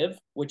to live,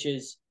 which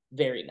is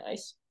very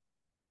nice.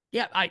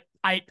 Yeah,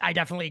 I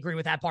definitely agree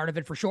with that part of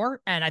it for sure.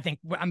 And I think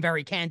I'm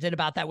very candid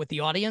about that with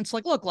the audience.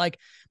 Like, look, like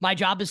my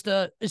job is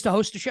to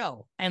host a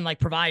show and like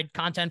provide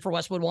content for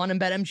Westwood One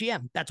and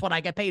BetMGM. That's what I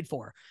get paid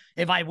for.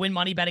 If I win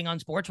money betting on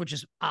sports, which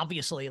is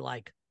obviously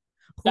like,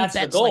 that's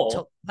the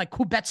goal. Like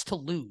who bets to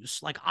lose?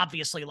 Like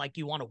obviously, like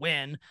you want to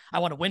win. I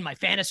want to win my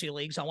fantasy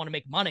leagues. I want to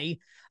make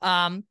money.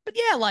 But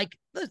yeah, like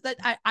that.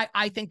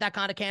 I think that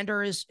kind of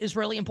candor is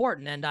really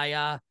important, and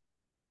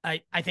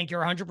I think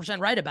you're 100%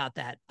 right about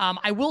that.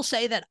 I will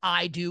say that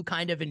I do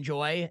kind of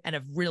enjoy and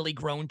have really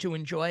grown to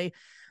enjoy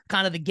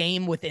kind of the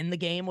game within the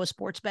game with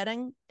sports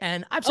betting,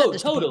 and I've said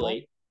this totally. To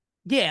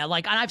people. Yeah,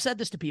 like and I've said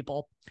this to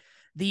people.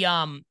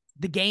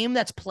 The game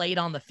that's played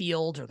on the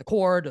field or the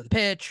court or the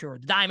pitch or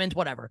the diamond,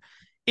 whatever,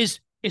 is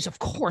of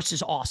course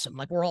is awesome.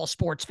 Like we're all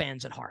sports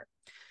fans at heart.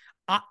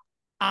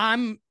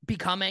 I'm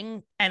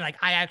becoming, and like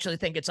I actually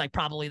think it's like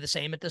probably the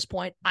same at this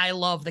point. I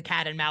love the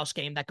cat and mouse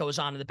game that goes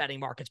on in the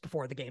betting markets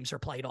before the games are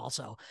played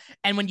also.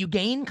 And when you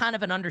gain kind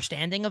of an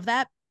understanding of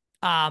that,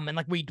 and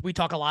like we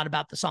talk a lot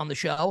about this on the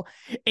show,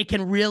 it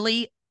can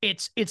really,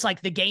 it's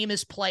like the game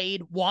is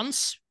played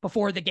once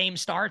before the game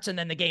starts, and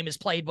then the game is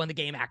played when the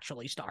game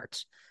actually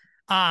starts.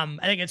 I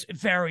think it's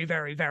very,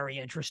 very, very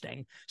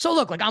interesting. So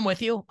look, like I'm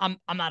with you. I'm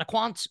not a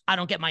quant. I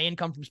don't get my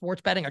income from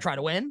sports betting. I try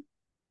to win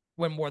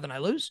more than I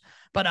lose.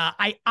 But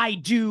I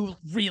do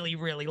really,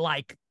 really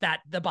like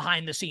that, the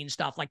behind the scenes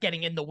stuff, like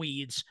getting in the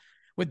weeds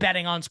with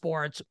betting on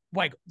sports,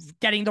 like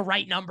getting the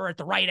right number at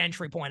the right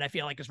entry point, I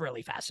feel like is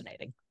really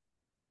fascinating.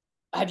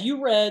 Have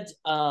you read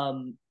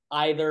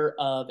either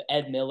of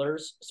Ed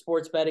Miller's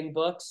sports betting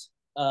books?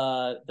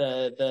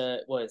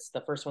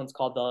 The first one's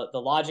called the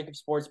Logic of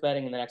Sports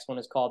Betting, and the next one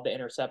is called The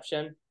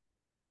Interception.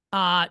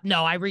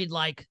 No, I read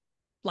like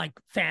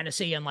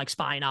fantasy and like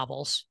spy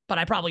novels, but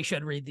I probably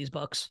should read these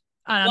books.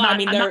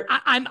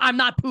 I'm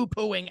not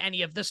poo-pooing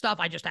any of this stuff.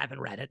 I just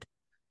haven't read it.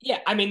 Yeah,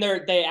 I mean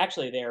they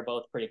are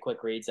both pretty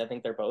quick reads. I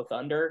think they're both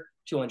under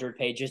 200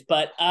 pages.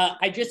 But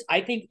I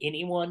think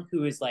anyone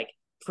who is like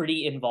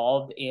pretty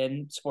involved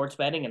in sports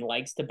betting and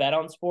likes to bet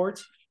on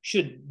sports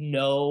should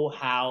know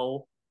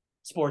how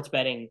sports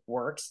betting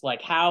works.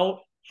 Like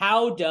how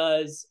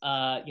does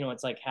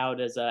it's like how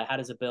does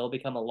a bill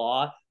become a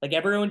law? Like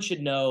everyone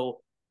should know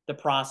the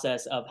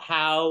process of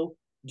how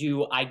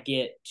do I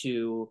get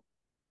to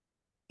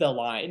the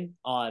line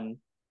on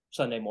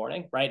Sunday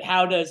morning, right?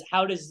 How does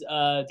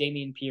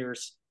Dameon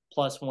Pierce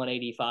plus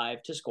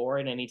 185 to score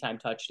an anytime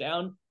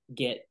touchdown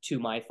get to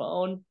my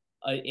phone?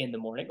 in the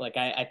morning. Like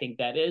I think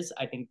that is,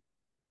 I think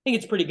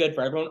it's pretty good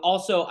for everyone.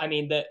 Also, I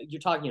mean, you're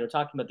talking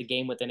about the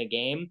game within a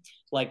game,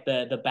 like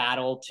the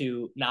battle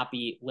to not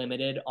be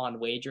limited on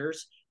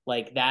wagers.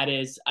 Like that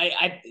is,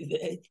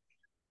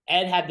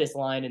 Ed had this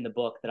line in the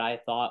book that I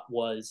thought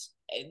was,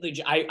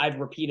 I've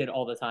repeated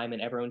all the time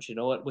and everyone should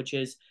know it, which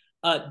is,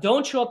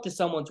 don't show up to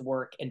someone's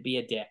work and be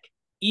a dick.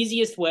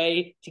 Easiest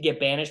way to get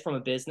banished from a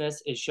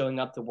business is showing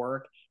up to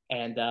work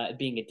and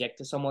being a dick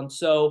to someone.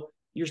 So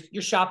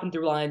you're shopping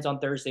through lines on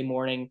Thursday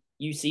morning.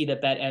 You see the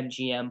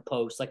BetMGM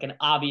post like an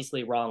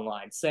obviously wrong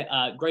line.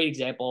 Great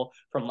example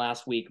from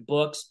last week.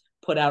 Books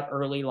put out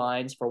early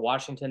lines for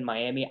Washington,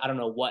 Miami. I don't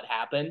know what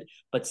happened,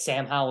 but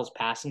Sam Howell's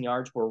passing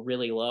yards were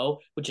really low,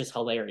 which is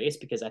hilarious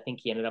because I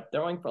think he ended up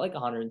throwing for like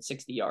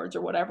 160 yards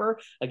or whatever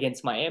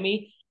against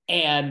Miami.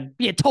 And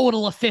be a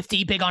total of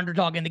 50, big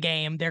underdog in the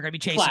game. They're going to be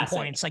chasing classic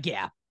points. Like,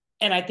 yeah.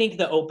 And I think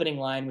the opening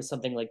line was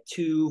something like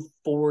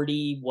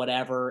 240,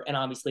 whatever. And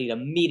obviously it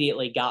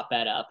immediately got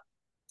bet up.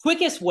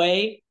 Quickest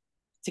way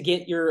to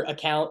get your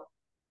account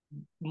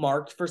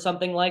marked for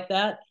something like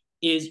that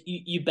is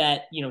you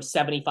bet,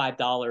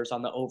 $75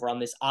 on the over on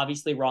this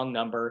obviously wrong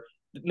number.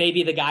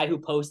 Maybe the guy who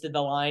posted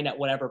the line at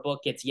whatever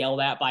book gets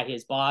yelled at by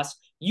his boss.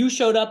 You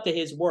showed up to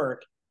his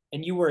work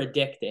and you were a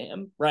dick to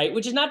him, right?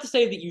 Which is not to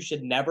say that you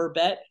should never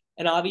bet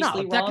an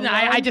obviously wrong line.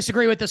 I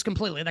disagree with this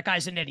completely. That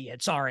guy's an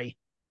idiot. Sorry.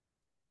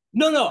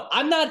 No,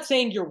 I'm not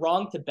saying you're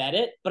wrong to bet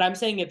it, but I'm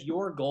saying if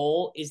your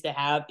goal is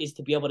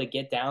to be able to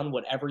get down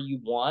whatever you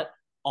want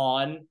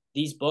on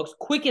these books,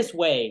 quickest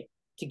way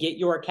to get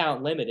your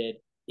account limited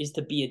is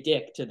to be a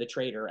dick to the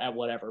trader at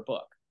whatever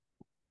book.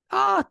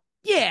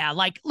 Yeah,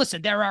 like,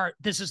 listen,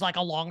 this is like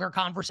a longer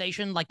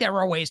conversation. Like, there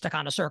are ways to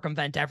kind of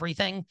circumvent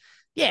everything.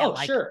 Yeah.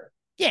 Sure.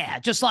 Yeah,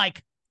 just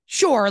like,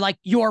 sure, like,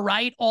 you're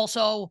right.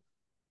 Also,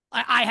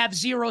 I have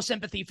zero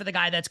sympathy for the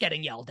guy that's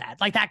getting yelled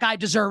at. Like, that guy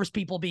deserves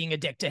people being a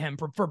dick to him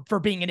for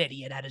being an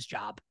idiot at his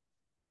job.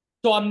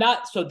 So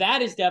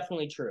that is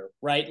definitely true,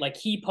 right? Like,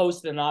 he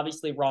posted an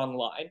obviously wrong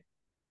line,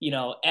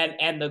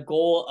 and the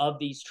goal of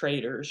these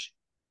traders,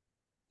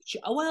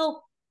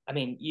 well, I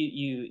mean,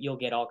 you'll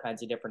get all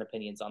kinds of different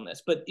opinions on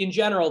this, but in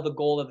general, the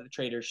goal of the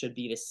traders should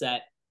be to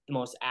set the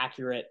most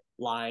accurate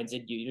lines,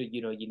 and you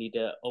need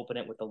to open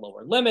it with a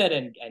lower limit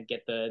and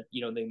get the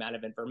the amount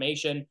of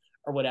information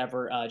or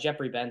whatever.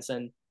 Jeffrey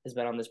Benson has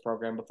been on this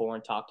program before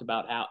and talked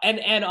about how,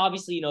 and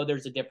obviously,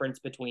 there's a difference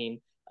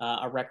between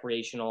a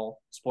recreational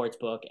sports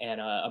book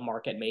and a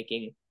market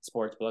making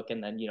sports book.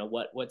 And then,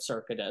 what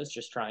Circa does,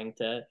 just trying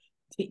to,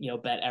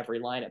 bet every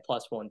line at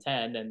plus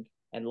 110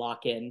 and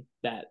lock in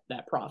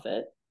that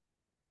profit.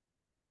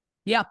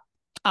 Yeah.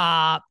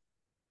 I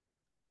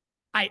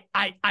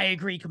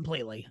agree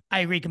completely. I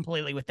agree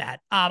completely with that.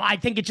 I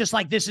think it's just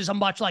like, this is a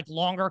much like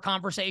longer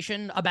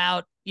conversation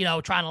about,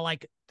 trying to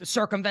like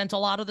circumvent a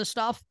lot of the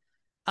stuff.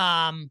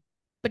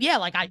 But yeah,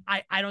 like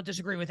I don't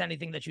disagree with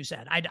anything that you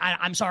said.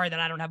 I'm sorry that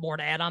I don't have more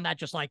to add on that.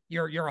 Just like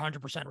you're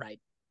 100% right.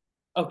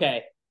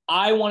 Okay.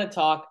 I want to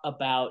talk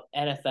about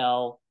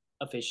NFL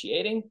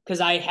officiating because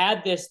I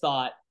had this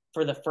thought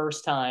for the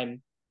first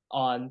time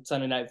on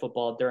Sunday Night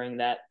Football during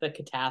the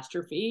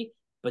catastrophe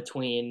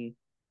between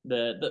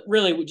the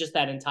really just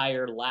that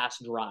entire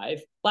last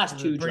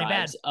two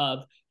drives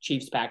of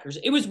Chiefs Packers.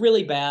 It was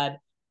really bad.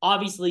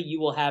 Obviously,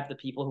 you will have the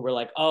people who were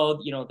like, oh,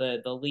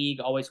 the league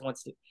always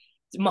wants to.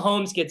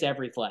 Mahomes gets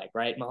every flag,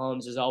 right?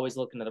 Mahomes is always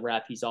looking to the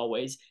ref. He's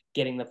always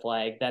getting the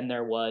flag. Then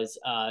there was,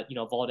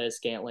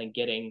 Valdez-Scantling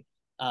getting,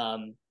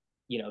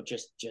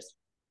 just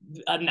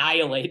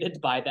annihilated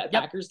by that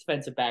Packers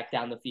defensive back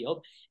down the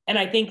field. And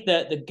I think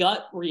the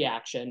gut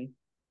reaction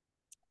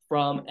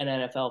from an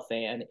NFL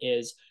fan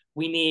is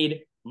we need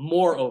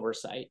more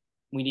oversight.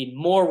 We need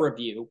more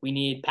review. We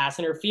need pass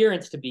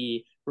interference to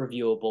be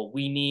reviewable.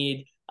 We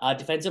need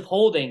defensive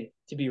holding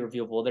to be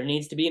reviewable. There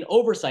needs to be an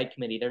oversight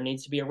committee. There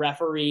needs to be a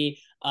referee,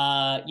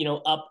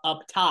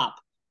 up top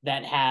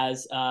that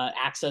has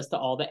access to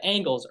all the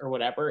angles or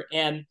whatever.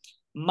 And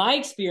my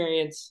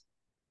experience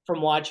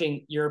from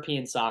watching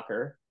European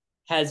soccer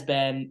has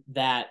been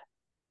that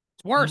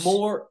it's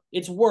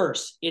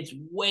worse. It's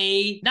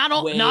way not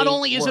only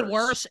worse. Is it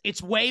worse,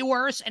 it's way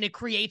worse, and it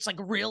creates like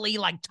really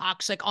like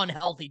toxic,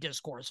 unhealthy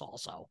discourse.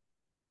 Also,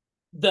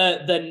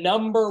 the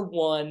number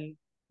one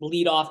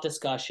leadoff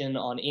discussion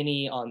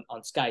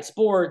on Sky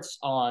Sports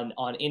on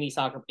any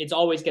soccer, it's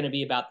always going to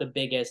be about the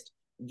biggest.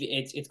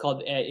 It's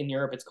called in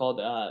Europe. It's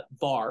called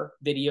VAR,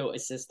 video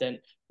assistant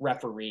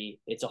referee.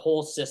 It's a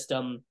whole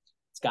system.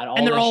 It's got all,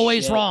 and they're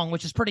always wrong,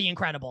 which is pretty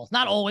incredible.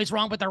 Not always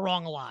wrong, but they're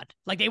wrong a lot.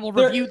 Like they will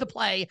review the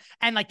play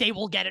and like they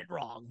will get it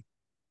wrong.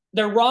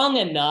 They're wrong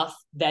enough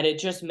that it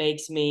just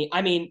makes me.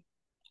 I mean,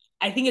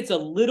 I think it's a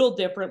little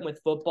different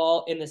with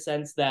football in the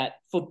sense that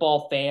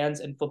football fans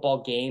and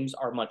football games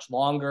are much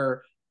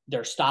longer.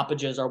 Their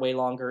stoppages are way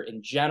longer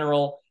in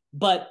general.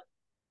 But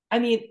I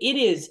mean, it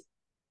is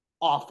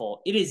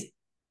awful. It is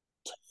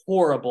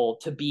horrible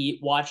to be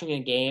watching a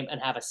game and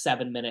have a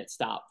 7-minute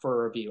stop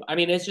for a review. I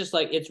mean, it's just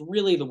like, it's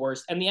really the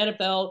worst. And the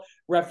NFL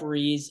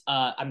referees,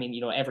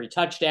 every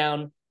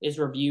touchdown is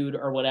reviewed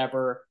or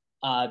whatever.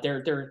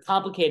 There are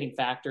complicating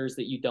factors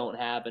that you don't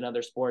have in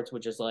other sports,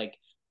 which is like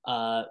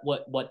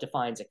what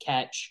defines a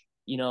catch,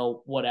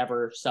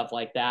 whatever stuff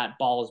like that.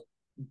 Balls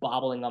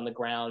bobbling on the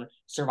ground,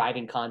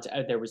 surviving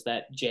contact. There was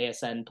that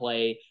JSN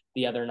play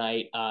the other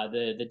night,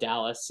 the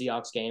Dallas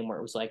Seahawks game, where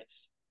it was like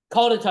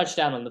called a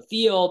touchdown on the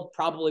field,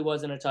 probably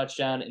wasn't a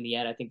touchdown. In the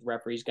end, I think the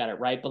referees got it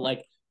right, but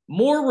like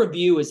more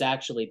review is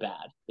actually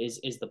bad is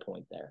the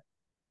point there.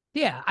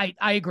 Yeah,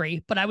 I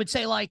agree. But I would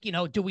say, like,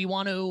 do we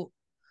want to,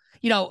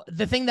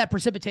 the thing that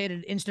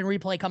precipitated instant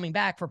replay coming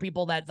back for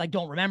people that like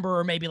don't remember,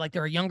 or maybe like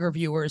there are younger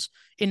viewers,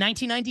 in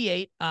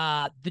 1998,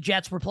 the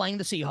Jets were playing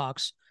the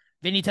Seahawks.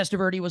 Vinny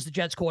Testaverde was the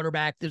Jets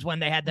quarterback. This is when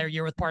they had their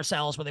year with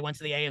Parcells, where they went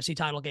to the AFC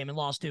title game and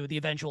lost to the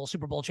eventual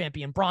Super Bowl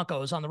champion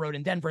Broncos on the road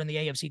in Denver in the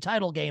AFC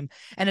title game.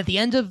 And at the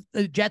end of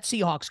the Jets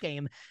Seahawks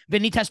game,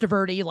 Vinny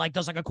Testaverde like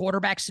does like a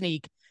quarterback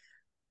sneak.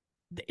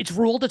 It's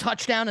ruled a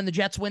touchdown and the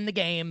Jets win the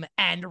game.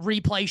 And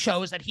replay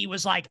shows that he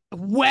was like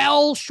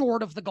well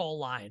short of the goal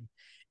line.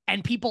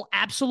 And people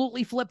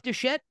absolutely flipped to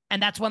shit.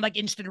 And that's when like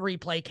instant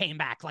replay came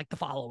back like the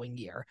following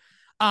year.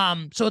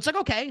 So it's like,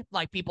 okay,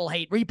 like people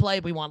hate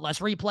replay. We want less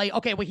replay.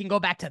 Okay, we can go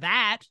back to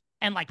that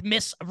and like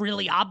miss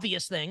really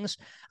obvious things.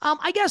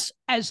 I guess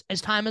as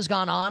time has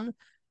gone on,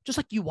 just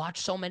like you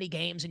watch so many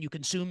games and you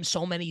consume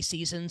so many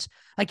seasons,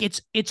 like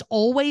it's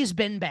always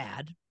been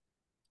bad.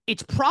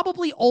 It's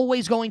probably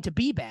always going to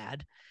be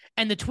bad.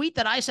 And the tweet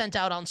that I sent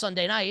out on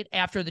Sunday night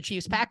after the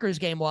Chiefs-Packers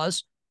game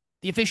was,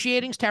 the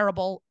officiating's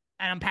terrible.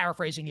 And I'm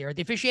paraphrasing here.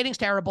 The officiating's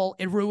terrible.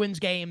 It ruins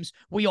games.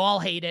 We all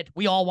hate it.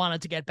 We all want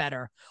it to get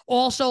better.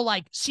 Also,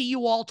 like, see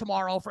you all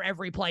tomorrow for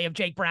every play of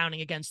Jake Browning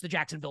against the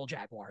Jacksonville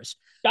Jaguars.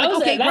 That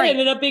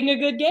ended up being a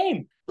good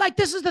game. Like,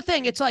 this is the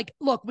thing. It's like,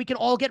 look, we can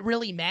all get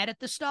really mad at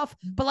this stuff,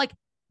 but like,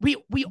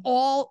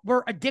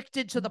 we're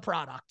addicted to the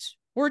product.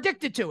 We're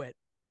addicted to it.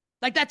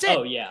 Like, that's it.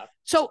 Oh, yeah.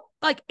 So,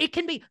 like, it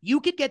can be,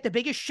 you could get the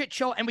biggest shit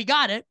show, and we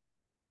got it.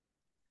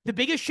 The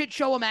biggest shit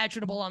show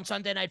imaginable on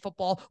Sunday Night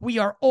Football. We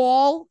are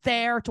all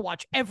there to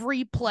watch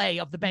every play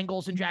of the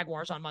Bengals and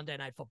Jaguars on Monday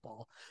Night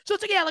Football. So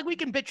it's like, yeah, like we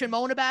can bitch and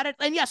moan about it.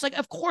 And yes, like,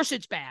 of course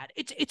it's bad.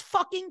 It's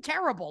fucking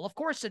terrible. Of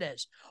course it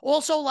is.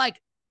 Also, like,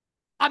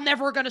 I'm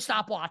never going to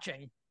stop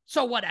watching.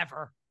 So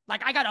whatever.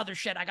 Like, I got other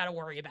shit I got to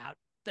worry about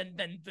than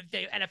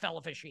the NFL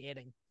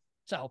officiating.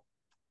 So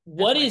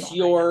what is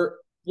your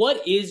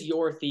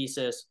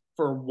thesis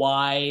for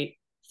why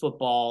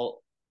football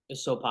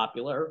is so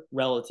popular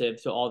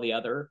relative to all the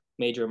other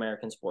major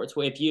American sports?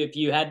 If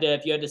you had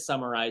to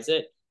summarize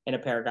it in a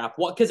paragraph,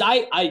 because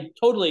I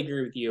totally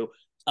agree with you.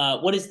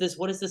 What is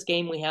this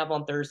game we have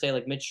on Thursday?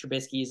 Like, Mitch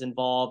Trubisky is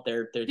involved.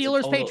 They're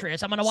Steelers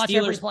Patriots. I'm gonna watch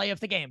every play of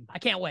the game. I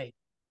can't wait.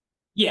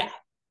 Yeah,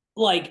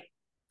 like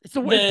it's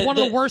one of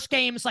the worst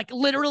games. Like,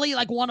 literally,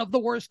 like one of the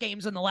worst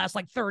games in the last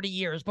like 30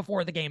 years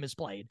before the game is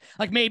played.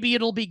 Like, maybe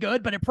it'll be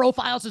good, but it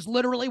profiles as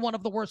literally one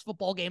of the worst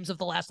football games of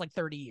the last like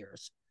 30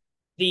 years.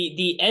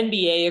 The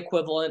NBA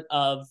equivalent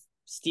of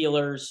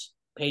Steelers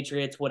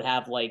Patriots would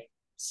have like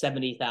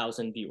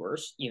 70,000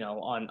 viewers,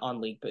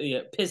 on league.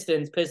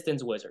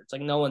 Pistons Wizards.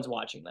 Like, no one's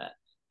watching that.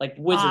 Like,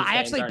 Wizards. I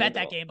actually bet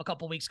that game a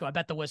couple weeks ago. I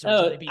bet the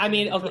Wizards. I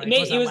mean, okay,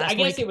 I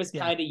guess it was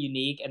kind of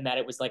unique in that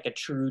it was like a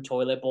true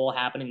toilet bowl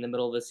happening in the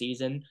middle of the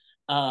season.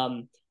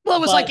 Well, it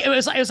was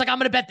like I'm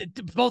gonna bet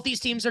that both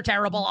these teams are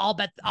terrible. I'll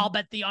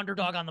bet the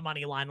underdog on the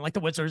money line. Like, the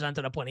Wizards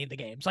ended up winning the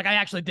games. Like, I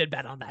actually did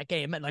bet on that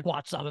game and like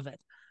watched some of it.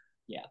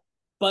 Yeah.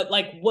 But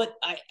like, what's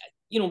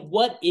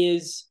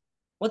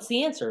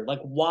the answer?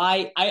 Like,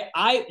 why?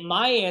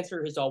 My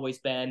answer has always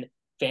been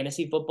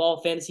fantasy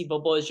football. Fantasy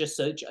football is just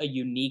such a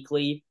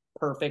uniquely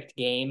perfect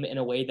game in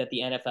a way that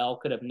the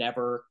NFL could have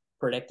never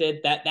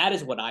predicted. That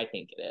is what I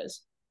think it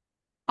is.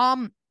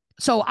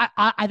 So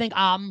I think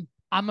I'm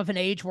of an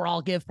age where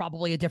I'll give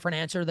probably a different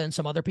answer than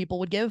some other people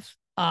would give.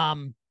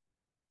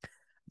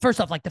 First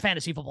off, like, the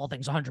fantasy football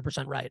thing's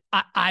 100% right.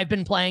 I've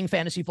been playing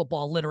fantasy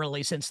football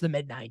literally since the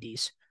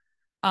mid-90s.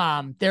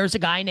 There's a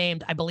guy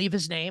named, I believe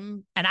his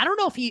name, and I don't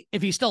know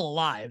if he's still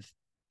alive,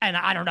 and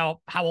I don't know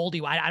how old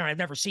I've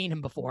never seen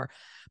him before,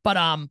 but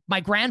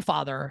my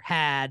grandfather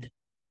had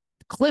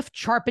Cliff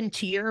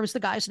Charpentier was the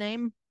guy's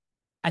name.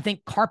 I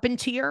think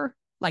Carpentier,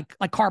 like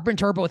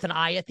Carpenter, but with an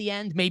I at the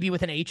end, maybe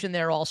with an H in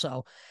there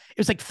also. It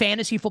was like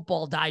Fantasy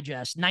Football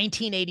Digest,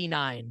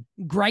 1989.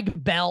 Greg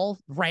Bell,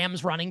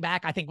 Rams running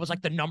back, I think was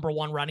like the number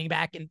one running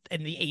back in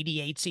the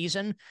 88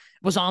 season,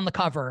 was on the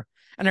cover.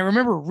 And I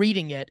remember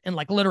reading it in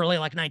like literally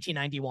like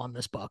 1991,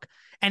 this book.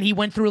 And he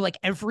went through like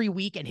every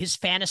week in his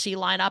fantasy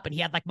lineup, and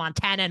he had like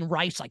Montana and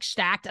Rice like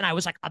stacked. And I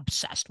was like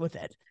obsessed with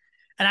it.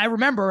 And I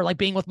remember like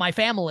being with my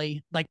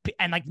family, like,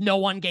 and like no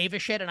one gave a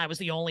shit, and I was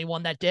the only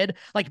one that did,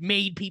 like,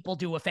 made people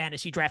do a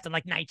fantasy draft in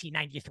like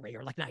 1993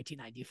 or like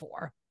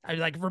 1994. I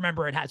like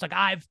remember it has like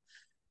I've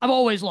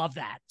always loved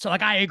that. So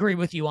like I agree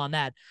with you on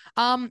that.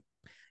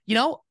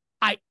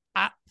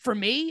 For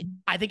me,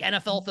 I think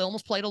NFL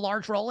films played a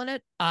large role in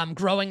it.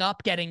 Growing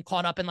up, getting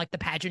caught up in like the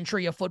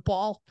pageantry of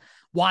football,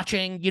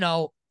 watching,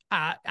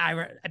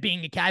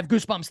 being a kid, I have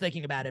goosebumps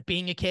thinking about it.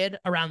 Being a kid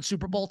around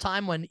Super Bowl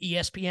time when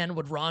ESPN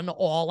would run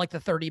all like the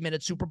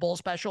 30-minute Super Bowl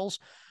specials,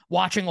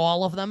 watching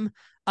all of them.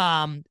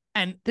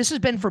 And this has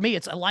been for me,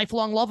 it's a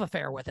lifelong love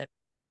affair with it.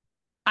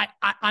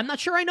 I'm not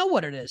sure I know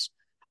what it is.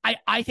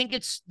 I think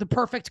it's the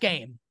perfect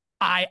game.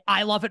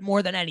 I love it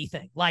more than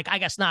anything. Like, I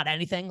guess not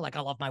anything. Like,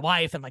 I love my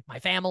wife and like my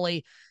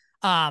family.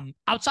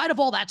 Outside of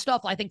all that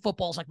stuff, I think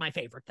football's like my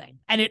favorite thing.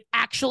 And it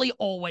actually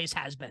always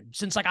has been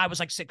since like I was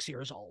like 6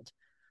 years old.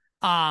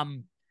 I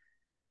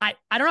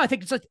don't know. I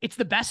think it's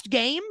the best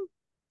game.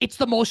 It's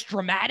the most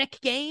dramatic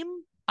game.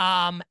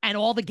 And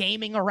all the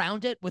gaming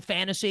around it with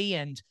fantasy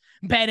and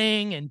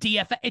betting and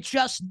DFS. It's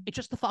just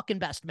the fucking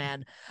best,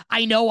 man.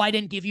 I know I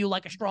didn't give you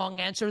like a strong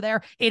answer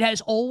there. It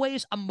has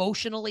always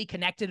emotionally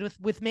connected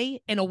with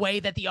me in a way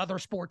that the other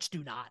sports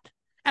do not.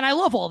 And I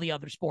love all the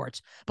other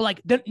sports, but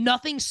like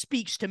nothing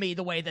speaks to me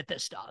the way that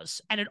this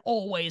does. And it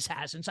always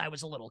has since I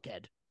was a little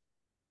kid.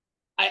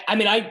 I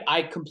mean,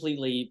 I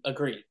completely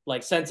agree.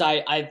 Like, since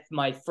I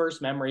my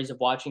first memories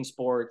of watching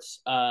sports,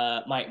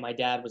 my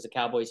dad was a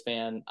Cowboys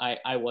fan.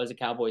 I was a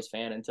Cowboys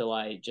fan until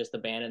I just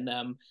abandoned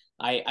them.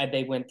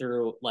 They went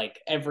through like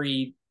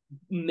every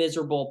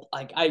miserable,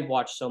 like, I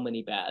watched so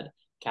many bad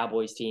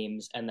Cowboys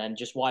teams, and then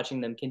just watching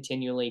them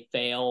continually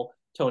fail.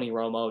 Tony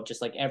Romo,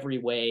 just like every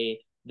way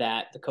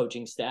that the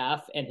coaching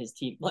staff and his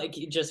team, like,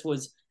 it just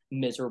was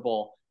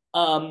miserable.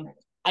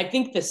 I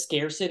think the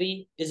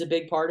scarcity is a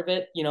big part of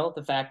it. You know,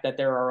 the fact that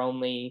there are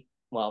only,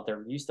 well,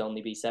 there used to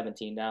only be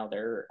 17. Now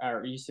there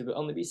are used to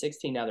only be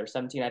 16. Now there's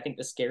 17. I think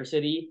the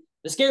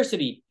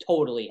scarcity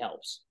totally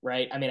helps,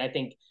 right? I mean, I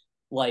think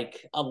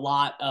like a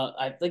lot of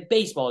like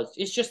baseball,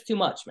 it's just too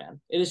much,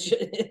 man.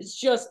 It's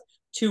just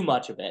too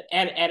much of it.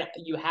 And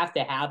you have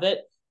to have it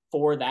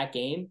for that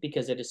game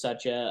because it is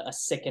such a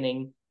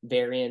sickening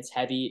variance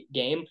heavy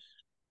game.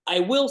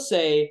 I will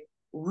say,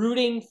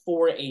 rooting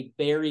for a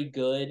very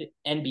good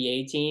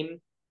NBA team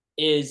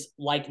is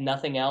like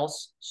nothing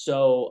else.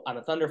 So I'm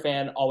a Thunder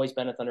fan, always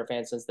been a Thunder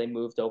fan since they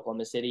moved to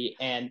Oklahoma City.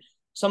 And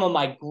some of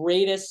my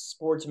greatest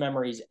sports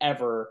memories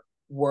ever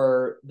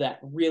were that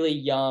really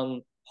young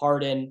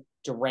Harden,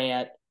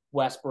 Durant,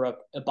 Westbrook,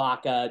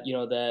 Ibaka, you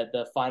know,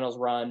 the finals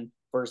run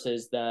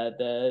versus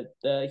the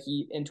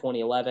Heat in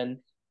 2011.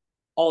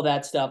 All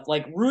that stuff.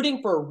 Like,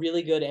 rooting for a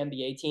really good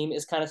NBA team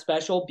is kind of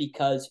special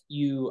because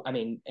I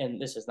mean, and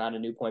this is not a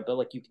new point, but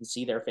like, you can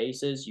see their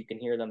faces, you can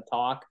hear them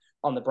talk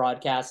on the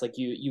broadcast. Like,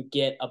 you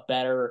get a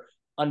better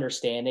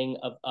understanding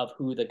of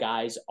who the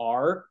guys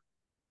are,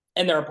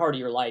 and they're a part of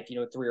your life, you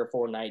know, 3 or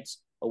 4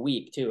 nights a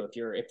week too.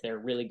 If they're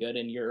really good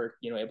and you're,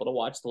 you know, able to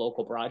watch the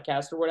local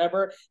broadcast or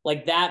whatever,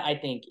 like that, I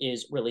think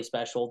is really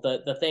special.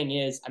 The thing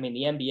is, I mean,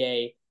 the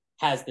NBA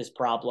has this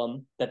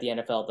problem that the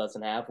NFL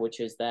doesn't have, which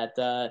is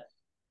that,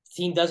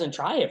 team doesn't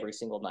try every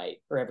single night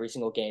or every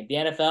single game. The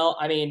NFL,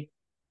 I mean,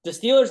 the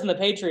Steelers and the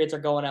Patriots are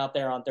going out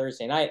there on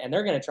Thursday night and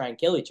they're going to try and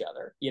kill each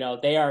other. You know,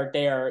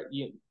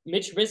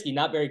 Mitch Trubisky,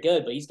 not very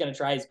good, but he's going to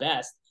try his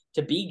best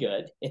to be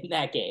good in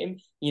that game.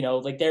 You know,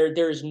 like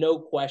there's no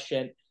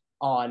question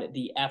on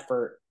the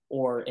effort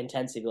or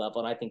intensity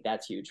level. And I think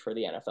that's huge for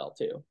the NFL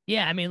too.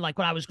 Yeah. I mean, like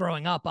when I was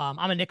growing up, I'm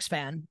a Knicks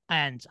fan,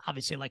 and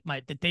obviously like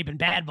they've been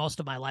bad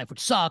most of my life, which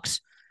sucks.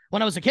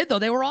 When I was a kid though,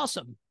 they were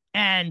awesome.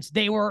 And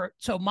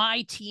so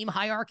my team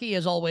hierarchy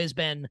has always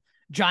been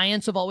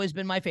Giants have always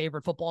been my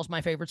favorite. Football is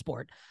my favorite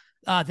sport.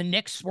 The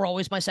Knicks were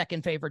always my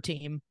second favorite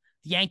team.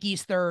 The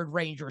Yankees third,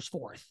 Rangers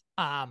fourth.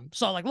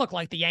 So like, look,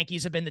 like the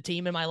Yankees have been the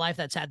team in my life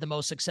that's had the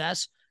most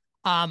success.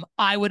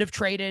 I would have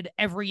traded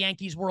every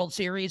Yankees World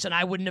Series, and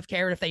I wouldn't have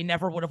cared if they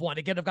never would have won.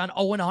 It could have gone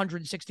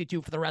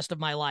 0-162 for the rest of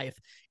my life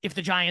if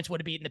the Giants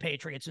would have beaten the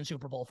Patriots in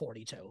Super Bowl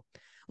 42.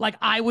 Like,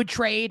 I would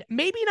trade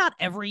maybe not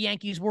every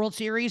Yankees World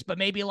Series, but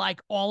maybe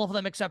like all of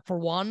them except for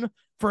one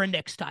for a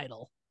Knicks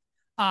title.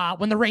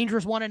 When the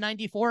Rangers won in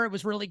 94, it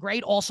was really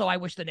great. Also, I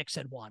wish the Knicks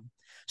had won.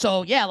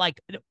 So yeah,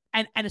 like,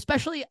 and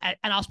especially, and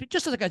I'll speak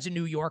just as a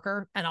New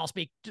Yorker, and I'll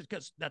speak just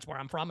because that's where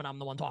I'm from and I'm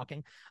the one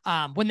talking.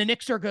 When the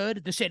Knicks are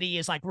good, the city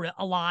is like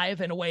alive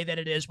in a way that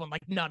it is when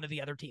like none of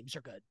the other teams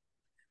are good.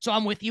 So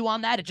I'm with you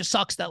on that. It just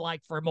sucks that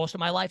like for most of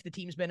my life, the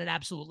team's been an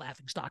absolute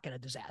laughingstock and a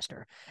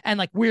disaster. And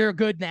like, we're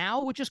good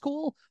now, which is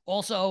cool.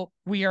 Also,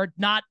 we are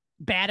not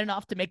bad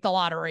enough to make the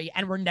lottery,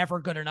 and we're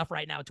never good enough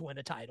right now to win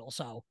a title.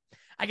 So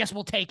I guess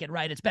we'll take it,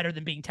 right? It's better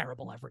than being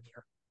terrible every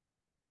year.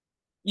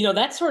 You know,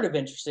 that's sort of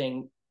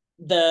interesting.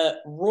 The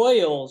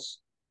Royals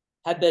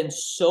have been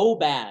so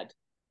bad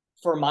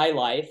for my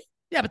life.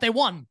 Yeah, but they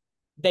won.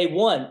 They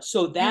won.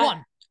 So that,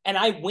 won. And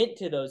I went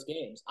to those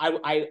games.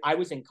 I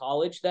was in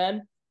college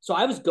then. So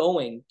I was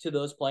going to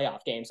those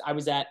playoff games. I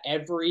went to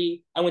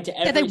every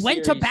Yeah, they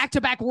went series. to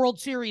back-to-back World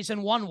Series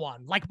and won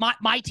one. Like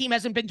my team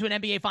hasn't been to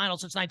an NBA final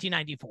since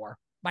 1994.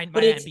 My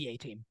NBA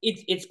team.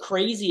 It's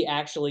crazy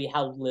actually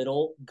how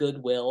little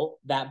goodwill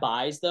that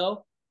buys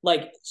though.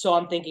 Like, so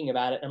I'm thinking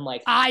about it. I'm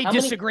like, I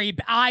disagree.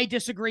 I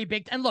disagree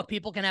big. And look,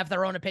 people can have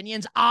their own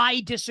opinions.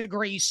 I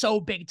disagree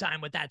so big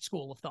time with that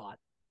school of thought.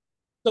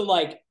 So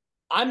like,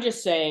 I'm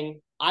just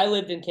saying, I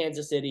lived in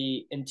Kansas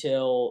City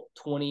until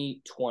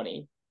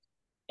 2020.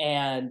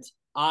 And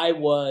I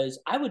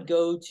would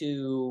go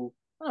to,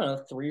 I don't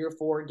know, 3 or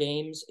 4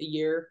 games a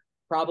year,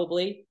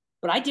 probably.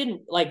 But I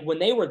didn't like when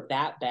they were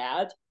that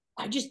bad,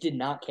 I just did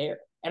not care.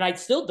 And I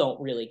still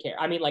don't really care.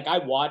 I mean, like I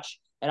watch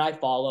and I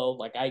follow,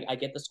 like I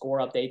get the score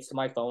updates to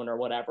my phone or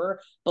whatever.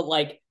 But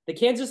like the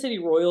Kansas City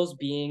Royals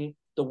being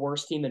the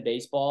worst team in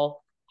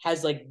baseball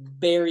has like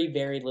very,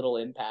 very little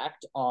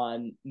impact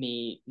on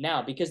me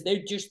now because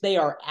they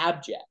are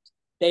abject.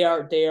 They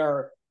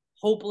are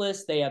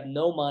hopeless. They have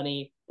no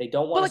money. They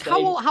don't want to stay.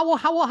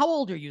 How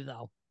old are you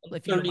though? I'm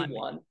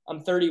 31.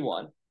 I'm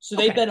 31. So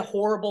they've been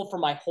horrible for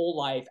my whole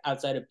life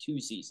outside of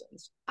 2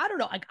 seasons. I don't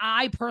know. Like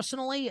I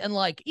personally, and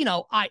like,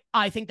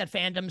 I think that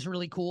fandom's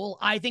really cool.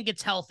 I think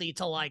it's healthy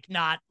to like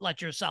not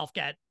let yourself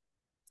get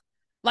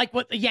like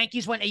what the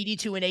Yankees went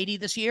 82-80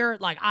 this year.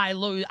 Like I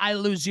lose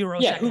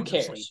 0 seconds. Who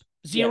cares? Of sleep.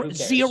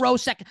 Zero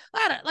second.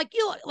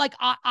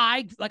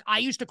 I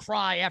used to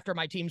cry after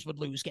my teams would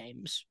lose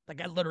games.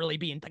 Like I literally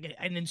being like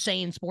an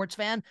insane sports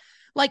fan.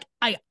 Like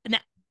I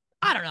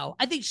don't know.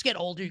 I think you just get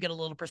older, you get a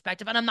little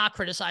perspective. And I'm not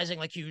criticizing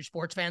like huge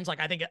sports fans. Like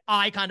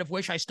I kind of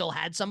wish I still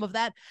had some of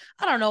that.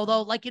 I don't know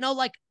though. Like,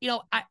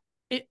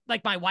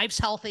 like my wife's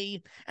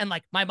healthy and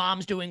like my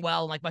mom's doing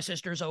well and like my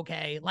sister's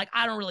okay. Like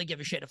I don't really give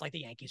a shit if like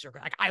the Yankees are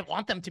good. Like I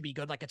want them to be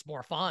good. Like it's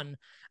more fun.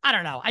 I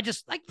don't know. I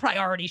just like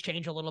priorities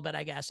change a little bit,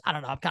 I guess. I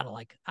don't know. I'm kind of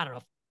like, I don't know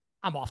if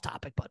I'm off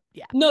topic, but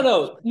yeah.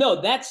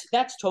 No.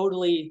 That's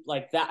totally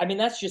like that. I mean,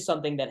 that's just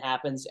something that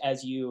happens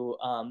as you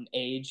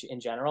age in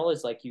general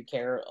is like you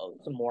care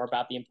more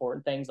about the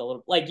important things a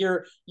little like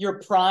your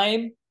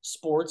prime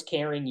sports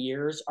caring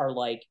years are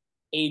like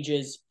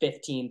ages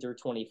 15 through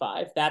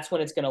 25. That's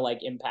when it's going to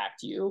like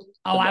impact you.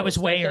 Oh, I was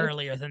way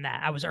earlier than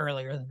that. I was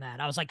earlier than that.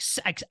 I was like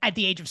at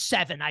the age of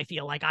 7, I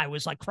feel like I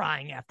was like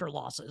crying after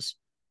losses.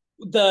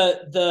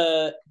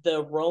 The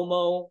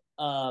Romo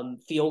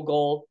field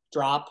goal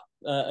drop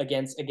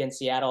against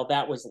Seattle,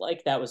 that was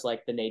like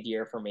the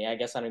nadir for me. I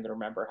guess I don't even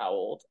remember how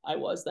old I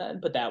was then,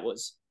 but that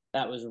was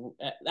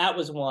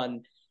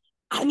one.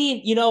 I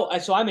mean,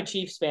 so I'm a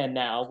Chiefs fan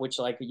now, which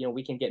like,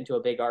 we can get into a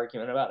big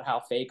argument about how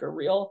fake or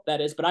real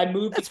that is, but I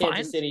moved to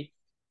Kansas City.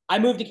 I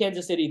moved to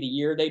Kansas City the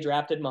year they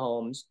drafted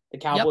Mahomes. The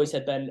Cowboys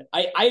had been,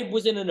 I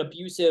was in an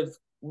abusive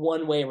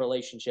one-way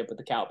relationship with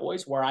the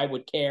Cowboys where I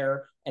would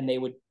care and they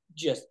would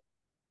just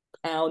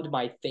pound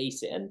my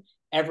face in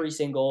every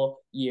single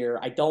year.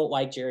 I don't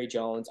like Jerry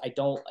Jones. I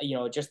don't,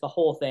 just the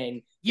whole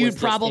thing. You'd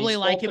probably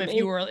like him if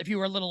you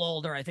were a little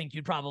older. I think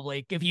you'd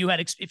probably if you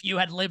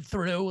had lived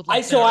through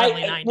like the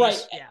early 90s.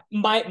 Right.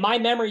 Yeah. My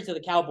memories of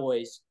the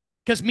Cowboys.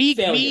 Because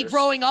me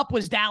growing up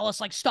was Dallas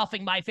like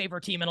stuffing my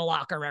favorite team in a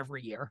locker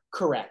every year.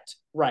 Correct.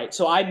 Right.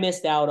 So I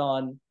missed out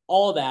on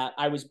all that.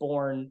 I was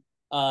born.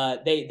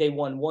 They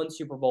won 1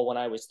 Super Bowl when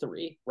I was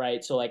 3,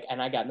 right? So like,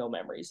 and I got no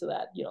memories of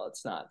that.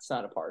 It's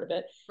not a part of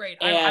it. Great.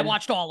 I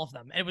watched all of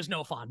them. It was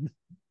no fun.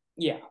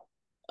 Yeah.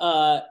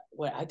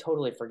 Wait, I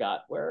totally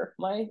forgot where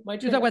my you're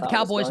talking about the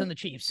Cowboys and the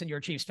Chiefs, and you're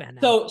a Chiefs fan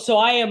now. So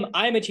I'm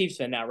a Chiefs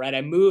fan now, right?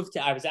 I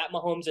was at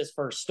Mahomes'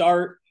 first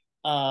start.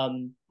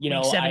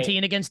 Week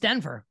 17 against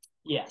Denver.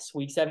 Yes,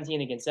 week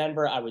 17 against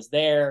Denver. I was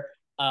there.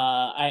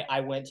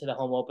 I went to the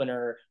home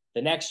opener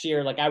the next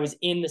year. Like I was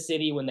in the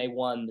city when they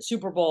won the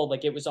Super Bowl.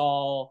 Like it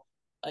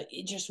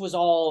just was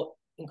all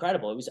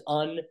incredible. It was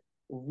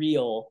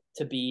unreal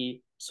to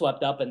be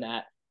swept up in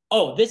that.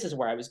 Oh, this is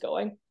where I was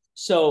going.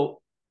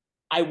 So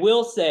I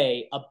will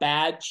say a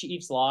bad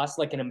Chiefs loss,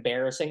 like an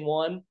embarrassing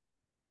one,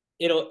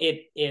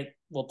 it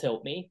will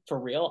tilt me for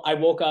real. I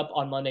woke up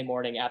on Monday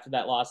morning after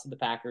that loss to the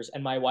Packers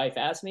and my wife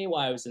asked me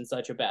why I was in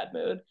such a bad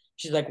mood.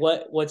 She's like,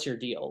 what's your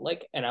deal?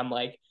 Like, and I'm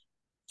like,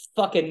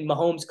 fucking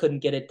Mahomes couldn't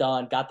get it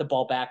done, got the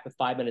ball back with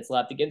 5 minutes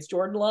left against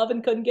Jordan Love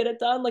and couldn't get it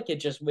done. Like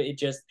it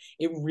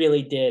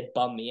really did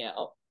bum me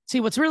out. See,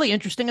 what's really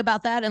interesting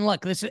about that, and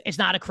look, this is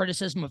not a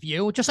criticism of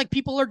you, just like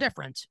people are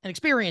different and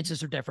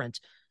experiences are different.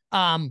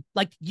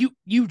 Like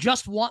you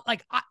just want,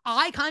 like,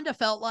 I kind of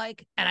felt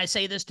like, and I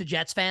say this to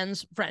Jets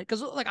fans,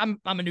 because like I'm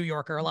a New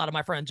Yorker. A lot of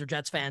my friends are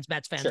Jets fans,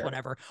 Mets fans, sure.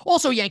 Whatever.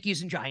 Also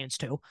Yankees and Giants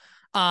too.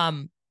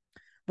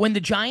 When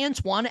the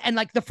Giants won, and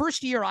like the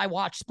first year I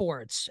watched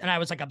sports and I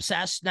was like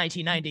obsessed,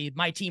 1990,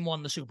 my team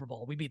won the Super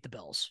Bowl. We beat the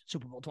Bills,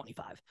 Super Bowl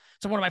 25.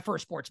 So one of my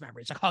first sports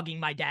memories, like hugging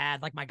my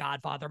dad, like my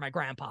godfather, my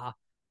grandpa.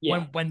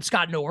 Yeah. When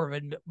Scott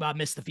Norwood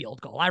missed the field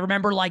goal. I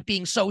remember like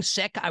being so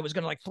sick I was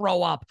gonna like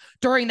throw up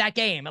during that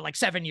game at like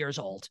 7 years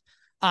old.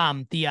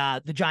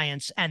 The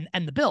Giants and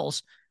the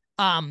Bills.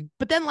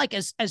 But then like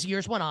as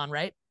years went on,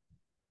 right?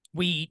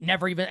 We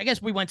never even, I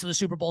guess we went to the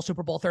Super Bowl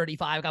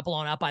 35, got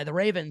blown out by the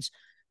Ravens.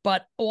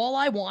 But all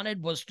I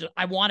wanted was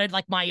I wanted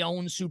like my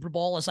own Super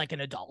Bowl as like an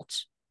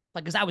adult.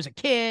 Like, because I was a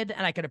kid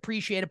and I could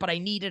appreciate it, but I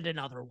needed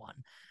another one.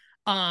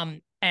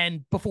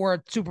 And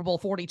before Super Bowl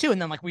 42,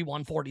 and then like we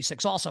won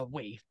 46 also.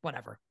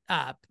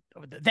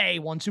 They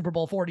won Super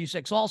Bowl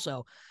 46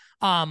 also.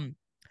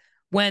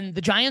 when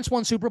the Giants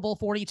won Super Bowl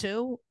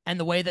 42 and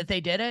the way that they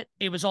did it,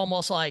 it was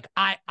almost like,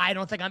 I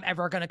don't think I'm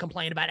ever going to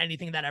complain about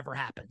anything that ever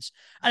happens.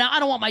 And I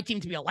don't want my team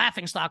to be a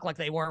laughingstock like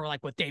they were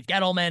like with Dave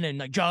Gettleman and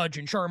like Judge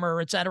and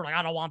Shermer, et cetera. Like,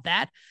 I don't want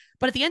that.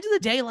 But at the end of the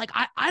day, like,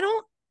 I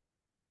don't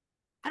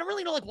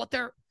really know like what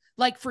they're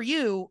like for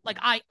you. Like,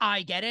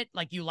 I get it.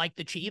 Like, you like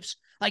the Chiefs.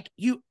 Like,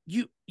 you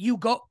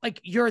go,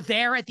 like, you're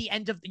there at the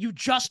end of, you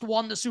just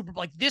won the Super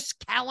Bowl. Like, this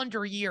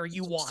calendar year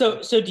you won.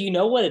 So do you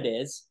know what it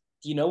is?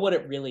 Do you know what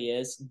it really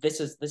is?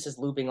 This is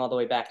looping all the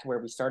way back to where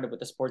we started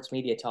with the sports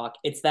media talk.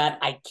 It's that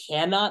I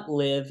cannot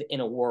live in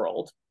a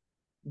world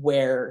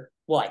where,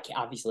 well,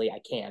 obviously I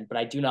can, but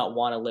I do not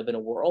want to live in a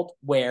world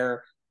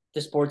where the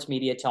sports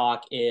media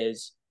talk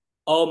is,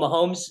 oh,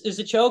 Mahomes is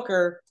a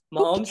choker.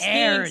 Mahomes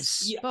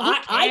stinks.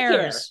 I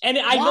care. And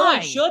I know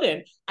I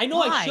shouldn't.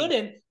 I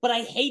shouldn't, but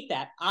I hate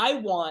that. I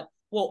want,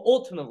 well,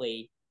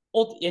 ultimately,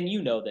 and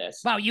you know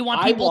this. Wow, you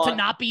want people to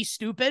not be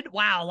stupid?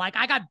 Wow, like,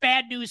 I got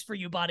bad news for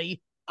you,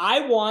 buddy.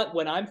 I want,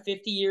 when I'm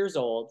 50 years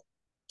old,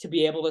 to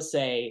be able to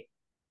say,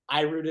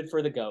 I rooted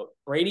for the GOAT.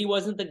 Brady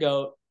wasn't the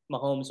GOAT.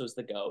 Mahomes was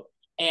the GOAT.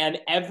 And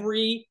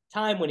every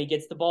time when he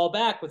gets the ball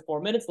back with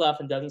 4 minutes left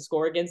and doesn't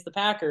score against the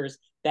Packers,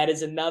 that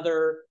is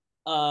another,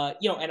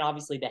 and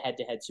obviously the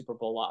head-to-head Super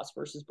Bowl loss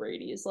versus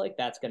Brady is like,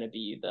 that's going to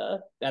be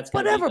the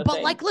whatever. But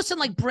thing. like, listen,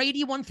 like,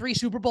 Brady won 3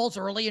 Super Bowls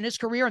early in his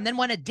career and then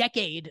went a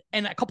decade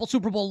and a couple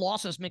Super Bowl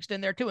losses mixed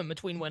in there too in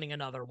between winning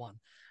another one.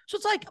 So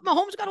it's like,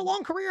 Mahomes got a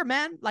long career,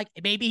 man. Like,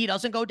 maybe he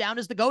doesn't go down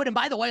as the GOAT. And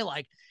by the way,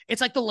 like,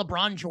 it's like the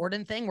LeBron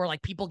Jordan thing where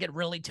like people get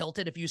really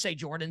tilted if you say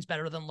Jordan's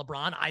better than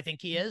LeBron. I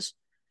think he is.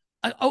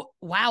 Oh,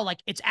 wow. Like,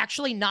 it's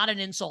actually not an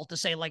insult to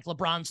say like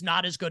LeBron's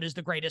not as good as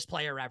the greatest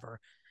player ever.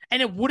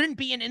 And it wouldn't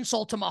be an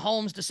insult to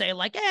Mahomes to say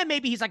like,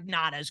 maybe he's like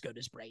not as good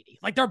as Brady.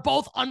 Like, they're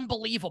both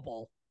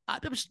unbelievable.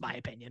 That was just my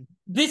opinion.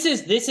 This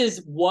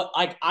is what,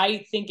 like,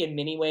 I think in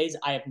many ways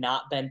I have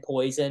not been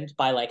poisoned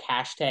by like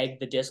hashtag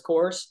the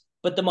discourse,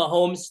 but the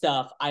Mahomes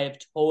stuff I have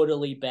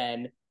totally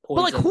been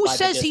poisoned. But like, who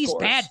says he's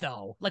bad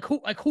though? Like,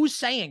 who's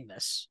saying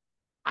this?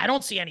 I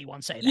don't see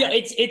anyone say that. Yeah,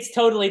 it's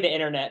totally the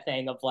internet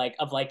thing of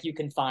like you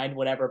can find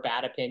whatever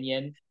bad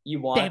opinion you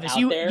want Davis,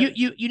 out there.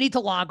 You need to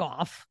log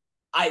off.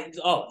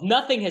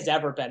 Nothing has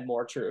ever been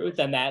more true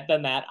than that.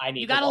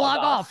 You gotta log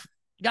off.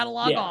 You gotta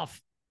log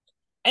off.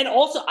 And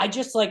also, I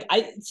just like,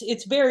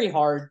 it's very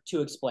hard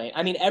to explain.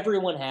 I mean,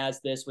 everyone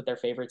has this with their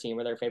favorite team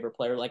or their favorite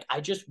player. Like,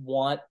 I just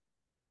want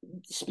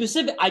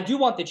I do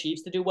want the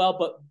Chiefs to do well,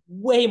 but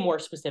way more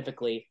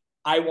specifically,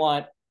 I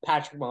want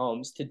Patrick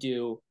Mahomes to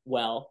do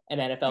well in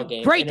NFL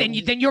games. Great,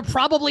 then you're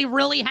probably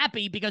really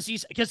happy because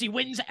he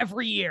wins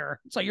every year.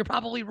 So you're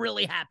probably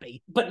really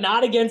happy. But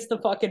not against the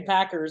fucking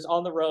Packers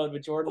on the road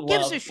with Jordan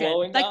Love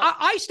blowing like, up.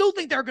 I still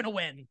think they're gonna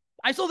win.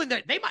 I still think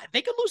that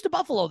they could lose to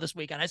Buffalo this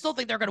weekend. I still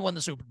think they're gonna win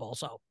the Super Bowl.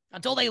 So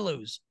until they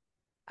lose,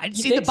 I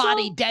see the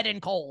body dead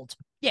and cold.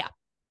 Yeah.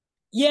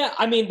 Yeah,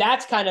 I mean, that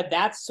is kind of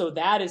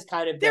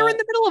they're in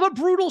the middle of a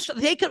brutal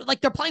they could,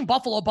 like, they're playing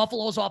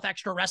Buffalo's off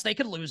extra rest. They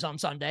could lose on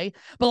Sunday.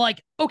 But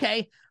like,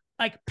 okay,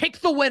 like, pick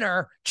the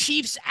winner,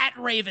 Chiefs at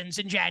Ravens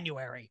in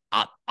January.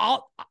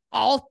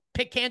 I'll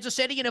pick Kansas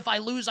City, and if I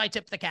lose, I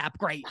tip the cap.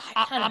 Great.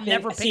 I'm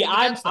never picking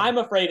against them. I'm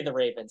afraid of the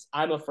Ravens.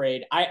 I'm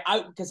afraid.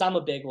 Because I'm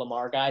a big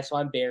Lamar guy, so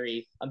I'm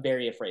very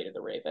afraid of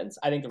the Ravens.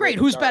 I think the Great.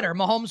 Ravens Who's better,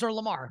 Mahomes or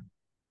Lamar?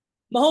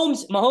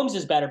 Mahomes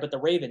is better, but the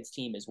Ravens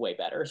team is way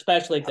better,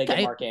 especially if they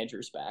get Mark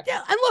Andrews back.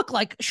 Yeah, and look,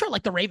 like, sure,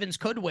 like, the Ravens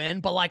could win,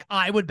 but like,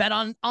 I would bet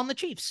on the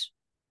Chiefs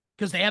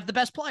because they have the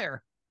best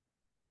player.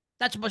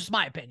 That's just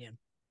my opinion.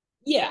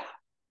 Yeah.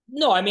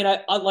 No, I mean,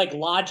 I like,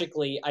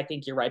 logically, I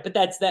think you're right, but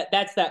that's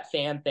that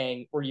fan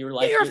thing where you're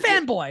like, you're a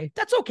fanboy.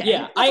 That's okay.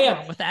 Yeah, I am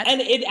wrong with that,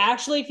 and it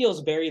actually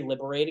feels very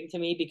liberating to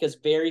me because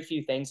very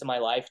few things in my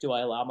life do I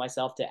allow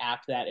myself to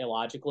act that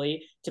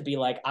illogically, to be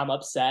like, I'm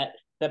upset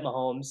that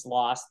Mahomes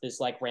lost this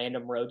like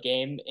random road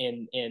game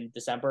in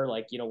December.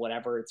 Like,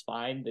 whatever, it's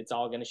fine. It's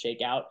all going to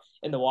shake out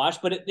in the wash.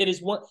 But it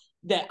is one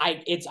that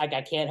it's like,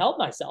 I can't help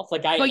myself.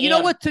 Like, But you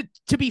know what,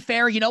 to be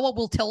fair, you know what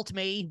will tilt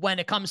me when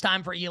it comes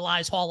time for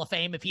Eli's Hall of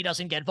Fame? If he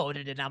doesn't get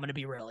voted in, I'm going to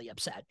be really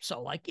upset.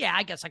 So like, yeah,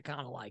 I guess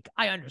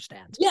I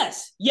understand.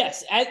 Yes.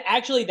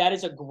 Actually, that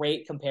is a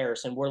great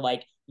comparison where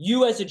like,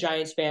 you as a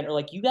Giants fan are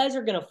like, you guys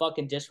are going to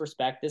fucking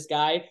disrespect this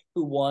guy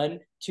who won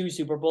 2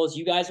 Super Bowls.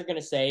 You guys are going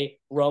to say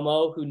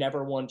Romo, who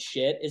never won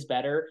shit, is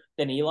better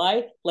than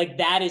Eli. Like,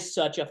 that is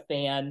such a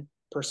fan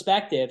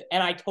perspective.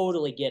 And I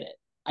totally get it.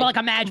 But like,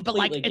 imagine, but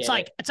like, it's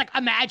like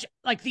imagine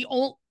like the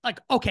old, like,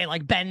 okay,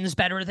 like Ben's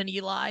better than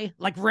Eli.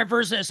 Like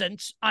Rivers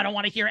isn't. I don't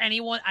want to hear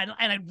anyone.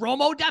 And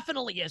Romo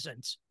definitely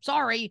isn't.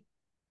 Sorry.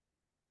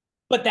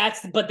 But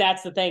that's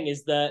the thing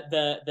is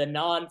the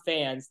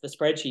non-fans, the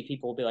spreadsheet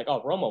people will be like,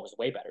 oh, Romo was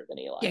way better than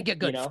Eli. Yeah,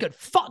 good.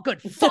 Fuck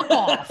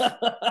off.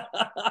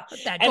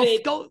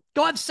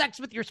 Go have sex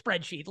with your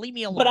spreadsheet. Leave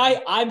me alone.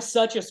 But I'm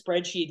such a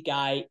spreadsheet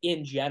guy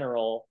in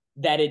general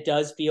that it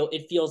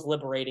feels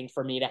liberating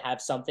for me to have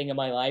something in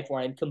my life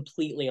where I'm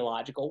completely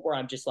illogical, where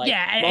I'm just like,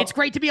 yeah, and it's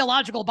great to be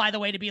illogical, by the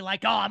way, to be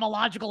like, oh, I'm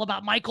illogical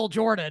about Michael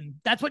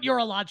Jordan. That's what you're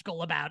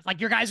illogical about.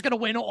 Like, your guy's going to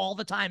win all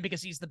the time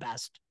because he's the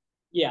best.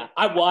 Yeah,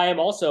 I am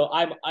also.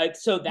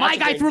 So that's my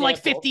guy threw like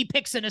example. 50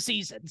 picks in a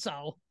season.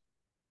 So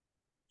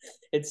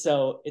it's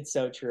so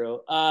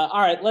true.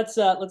 All right, let's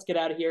get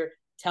out of here.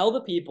 Tell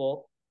the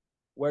people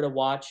where to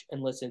watch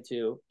and listen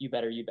to You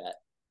Better You Bet.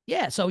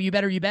 Yeah, so You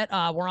Better You Bet.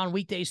 We're on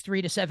weekdays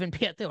 3 to 7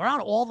 p.m. We're on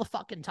all the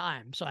fucking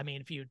time. So I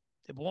mean,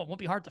 it won't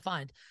be hard to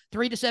find.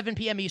 3 to 7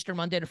 p.m. Eastern,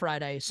 Monday to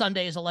Friday.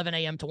 Sunday is 11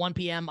 a.m. to 1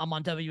 p.m. I'm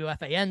on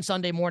WFAN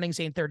Sunday mornings,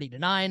 8:30 to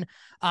 9.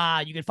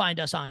 You can find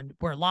us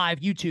we're live,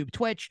 YouTube,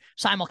 Twitch,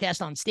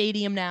 simulcast on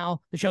Stadium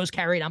now. The show's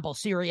carried on both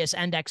Sirius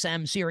and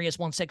XM, Sirius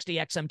 160,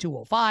 XM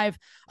 205,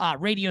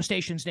 radio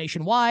stations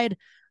nationwide.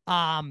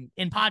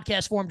 In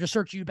podcast form, just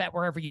search You Bet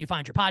wherever you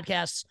find your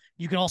podcasts.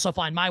 You can also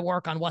find my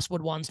work on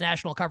Westwood One's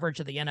national coverage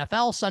of the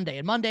NFL Sunday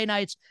and Monday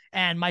nights,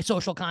 and my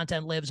social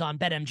content lives on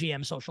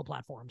BetMGM social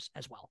platforms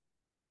as well.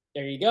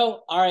 There you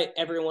go. All right,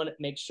 everyone,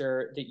 make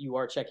sure that you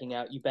are checking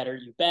out You Better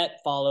You Bet.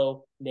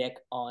 Follow Nick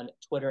on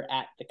Twitter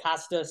at the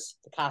Kostos.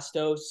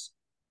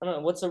 I don't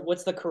know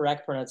what's the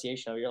correct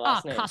pronunciation of your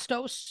last name.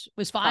 Kostos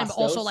was fine.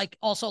 Kostos. But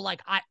also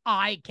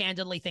I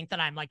candidly think that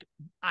I'm like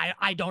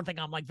I don't think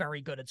I'm like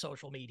very good at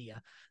social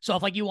media. So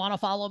if like you want to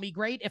follow me,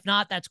 great. If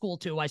not, that's cool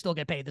too. I still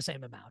get paid the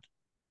same amount.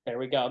 There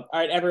we go. All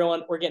right,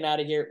 everyone, we're getting out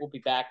of here. We'll be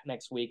back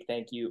next week.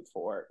 Thank you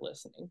for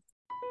listening.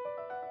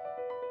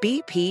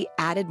 BP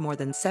added more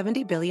than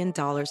 $70 billion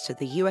to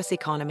the U.S.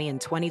 economy in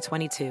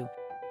 2022.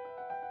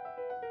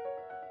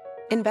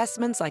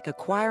 Investments like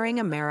acquiring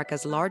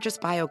America's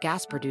largest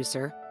biogas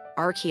producer,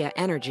 Archaea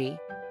Energy,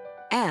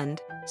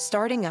 and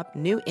starting up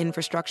new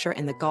infrastructure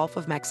in the Gulf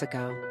of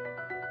Mexico.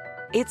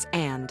 It's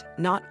and,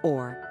 not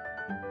or.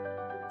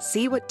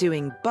 See what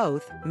doing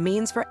both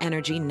means for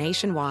energy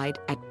nationwide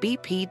at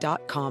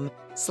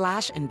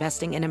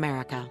bp.com/investing in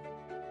America.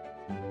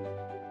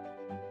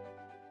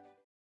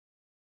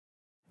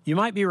 You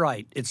might be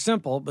right. It's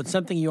simple, but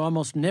something you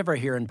almost never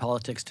hear in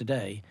politics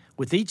today,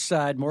 with each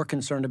side more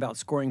concerned about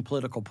scoring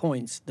political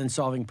points than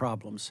solving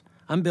problems.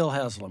 I'm Bill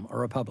Haslam, a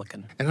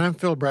Republican. And I'm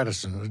Phil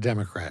Bredesen, a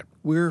Democrat.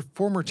 We're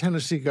former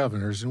Tennessee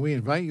governors, and we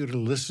invite you to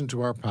listen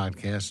to our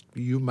podcast,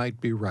 You Might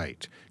Be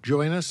Right.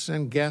 Join us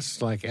and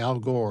guests like Al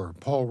Gore,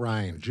 Paul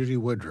Ryan, Judy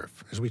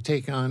Woodruff, as we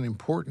take on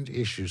important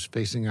issues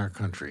facing our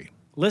country.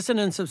 Listen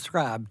and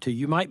subscribe to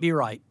You Might Be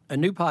Right, a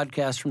new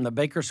podcast from the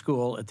Baker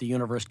School at the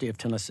University of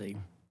Tennessee.